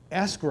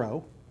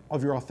escrow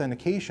of your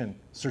authentication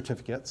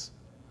certificates.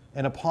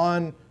 And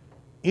upon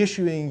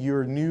issuing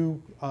your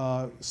new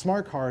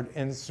smart card,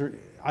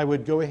 I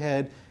would go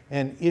ahead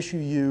and issue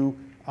you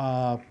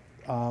I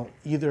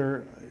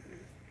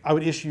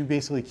would issue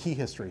basically key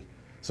history.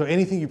 So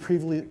anything you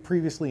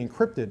previously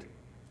encrypted,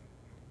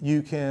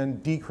 you can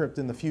decrypt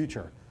in the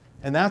future.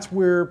 And that's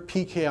where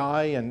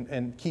PKI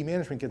and key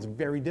management gets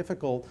very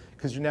difficult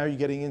because now you're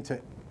getting into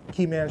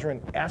key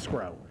management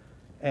escrow.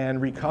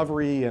 and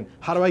recovery, and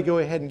how do I go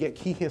ahead and get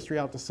key history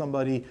out to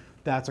somebody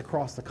that's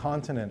across the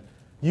continent.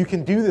 You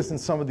can do this in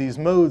some of these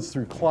modes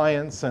through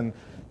clients and,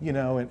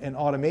 and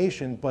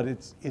automation, but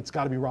it's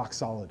got to be rock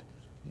solid.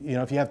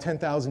 If you have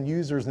 10,000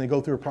 users and they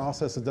go through a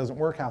process that doesn't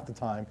work half the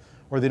time,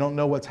 or they don't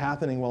know what's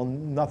happening, well,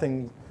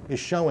 nothing is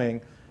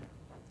showing.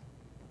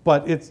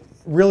 But it's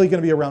really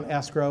going to be around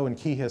escrow and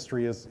key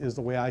history is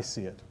the way I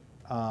see it,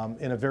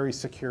 in a very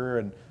secure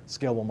and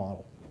scalable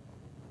model.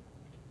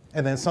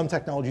 And then some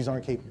technologies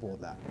aren't capable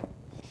of that.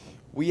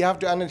 We have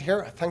to end it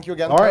here. Thank you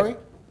again, All right. Terry.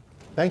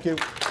 Thank you.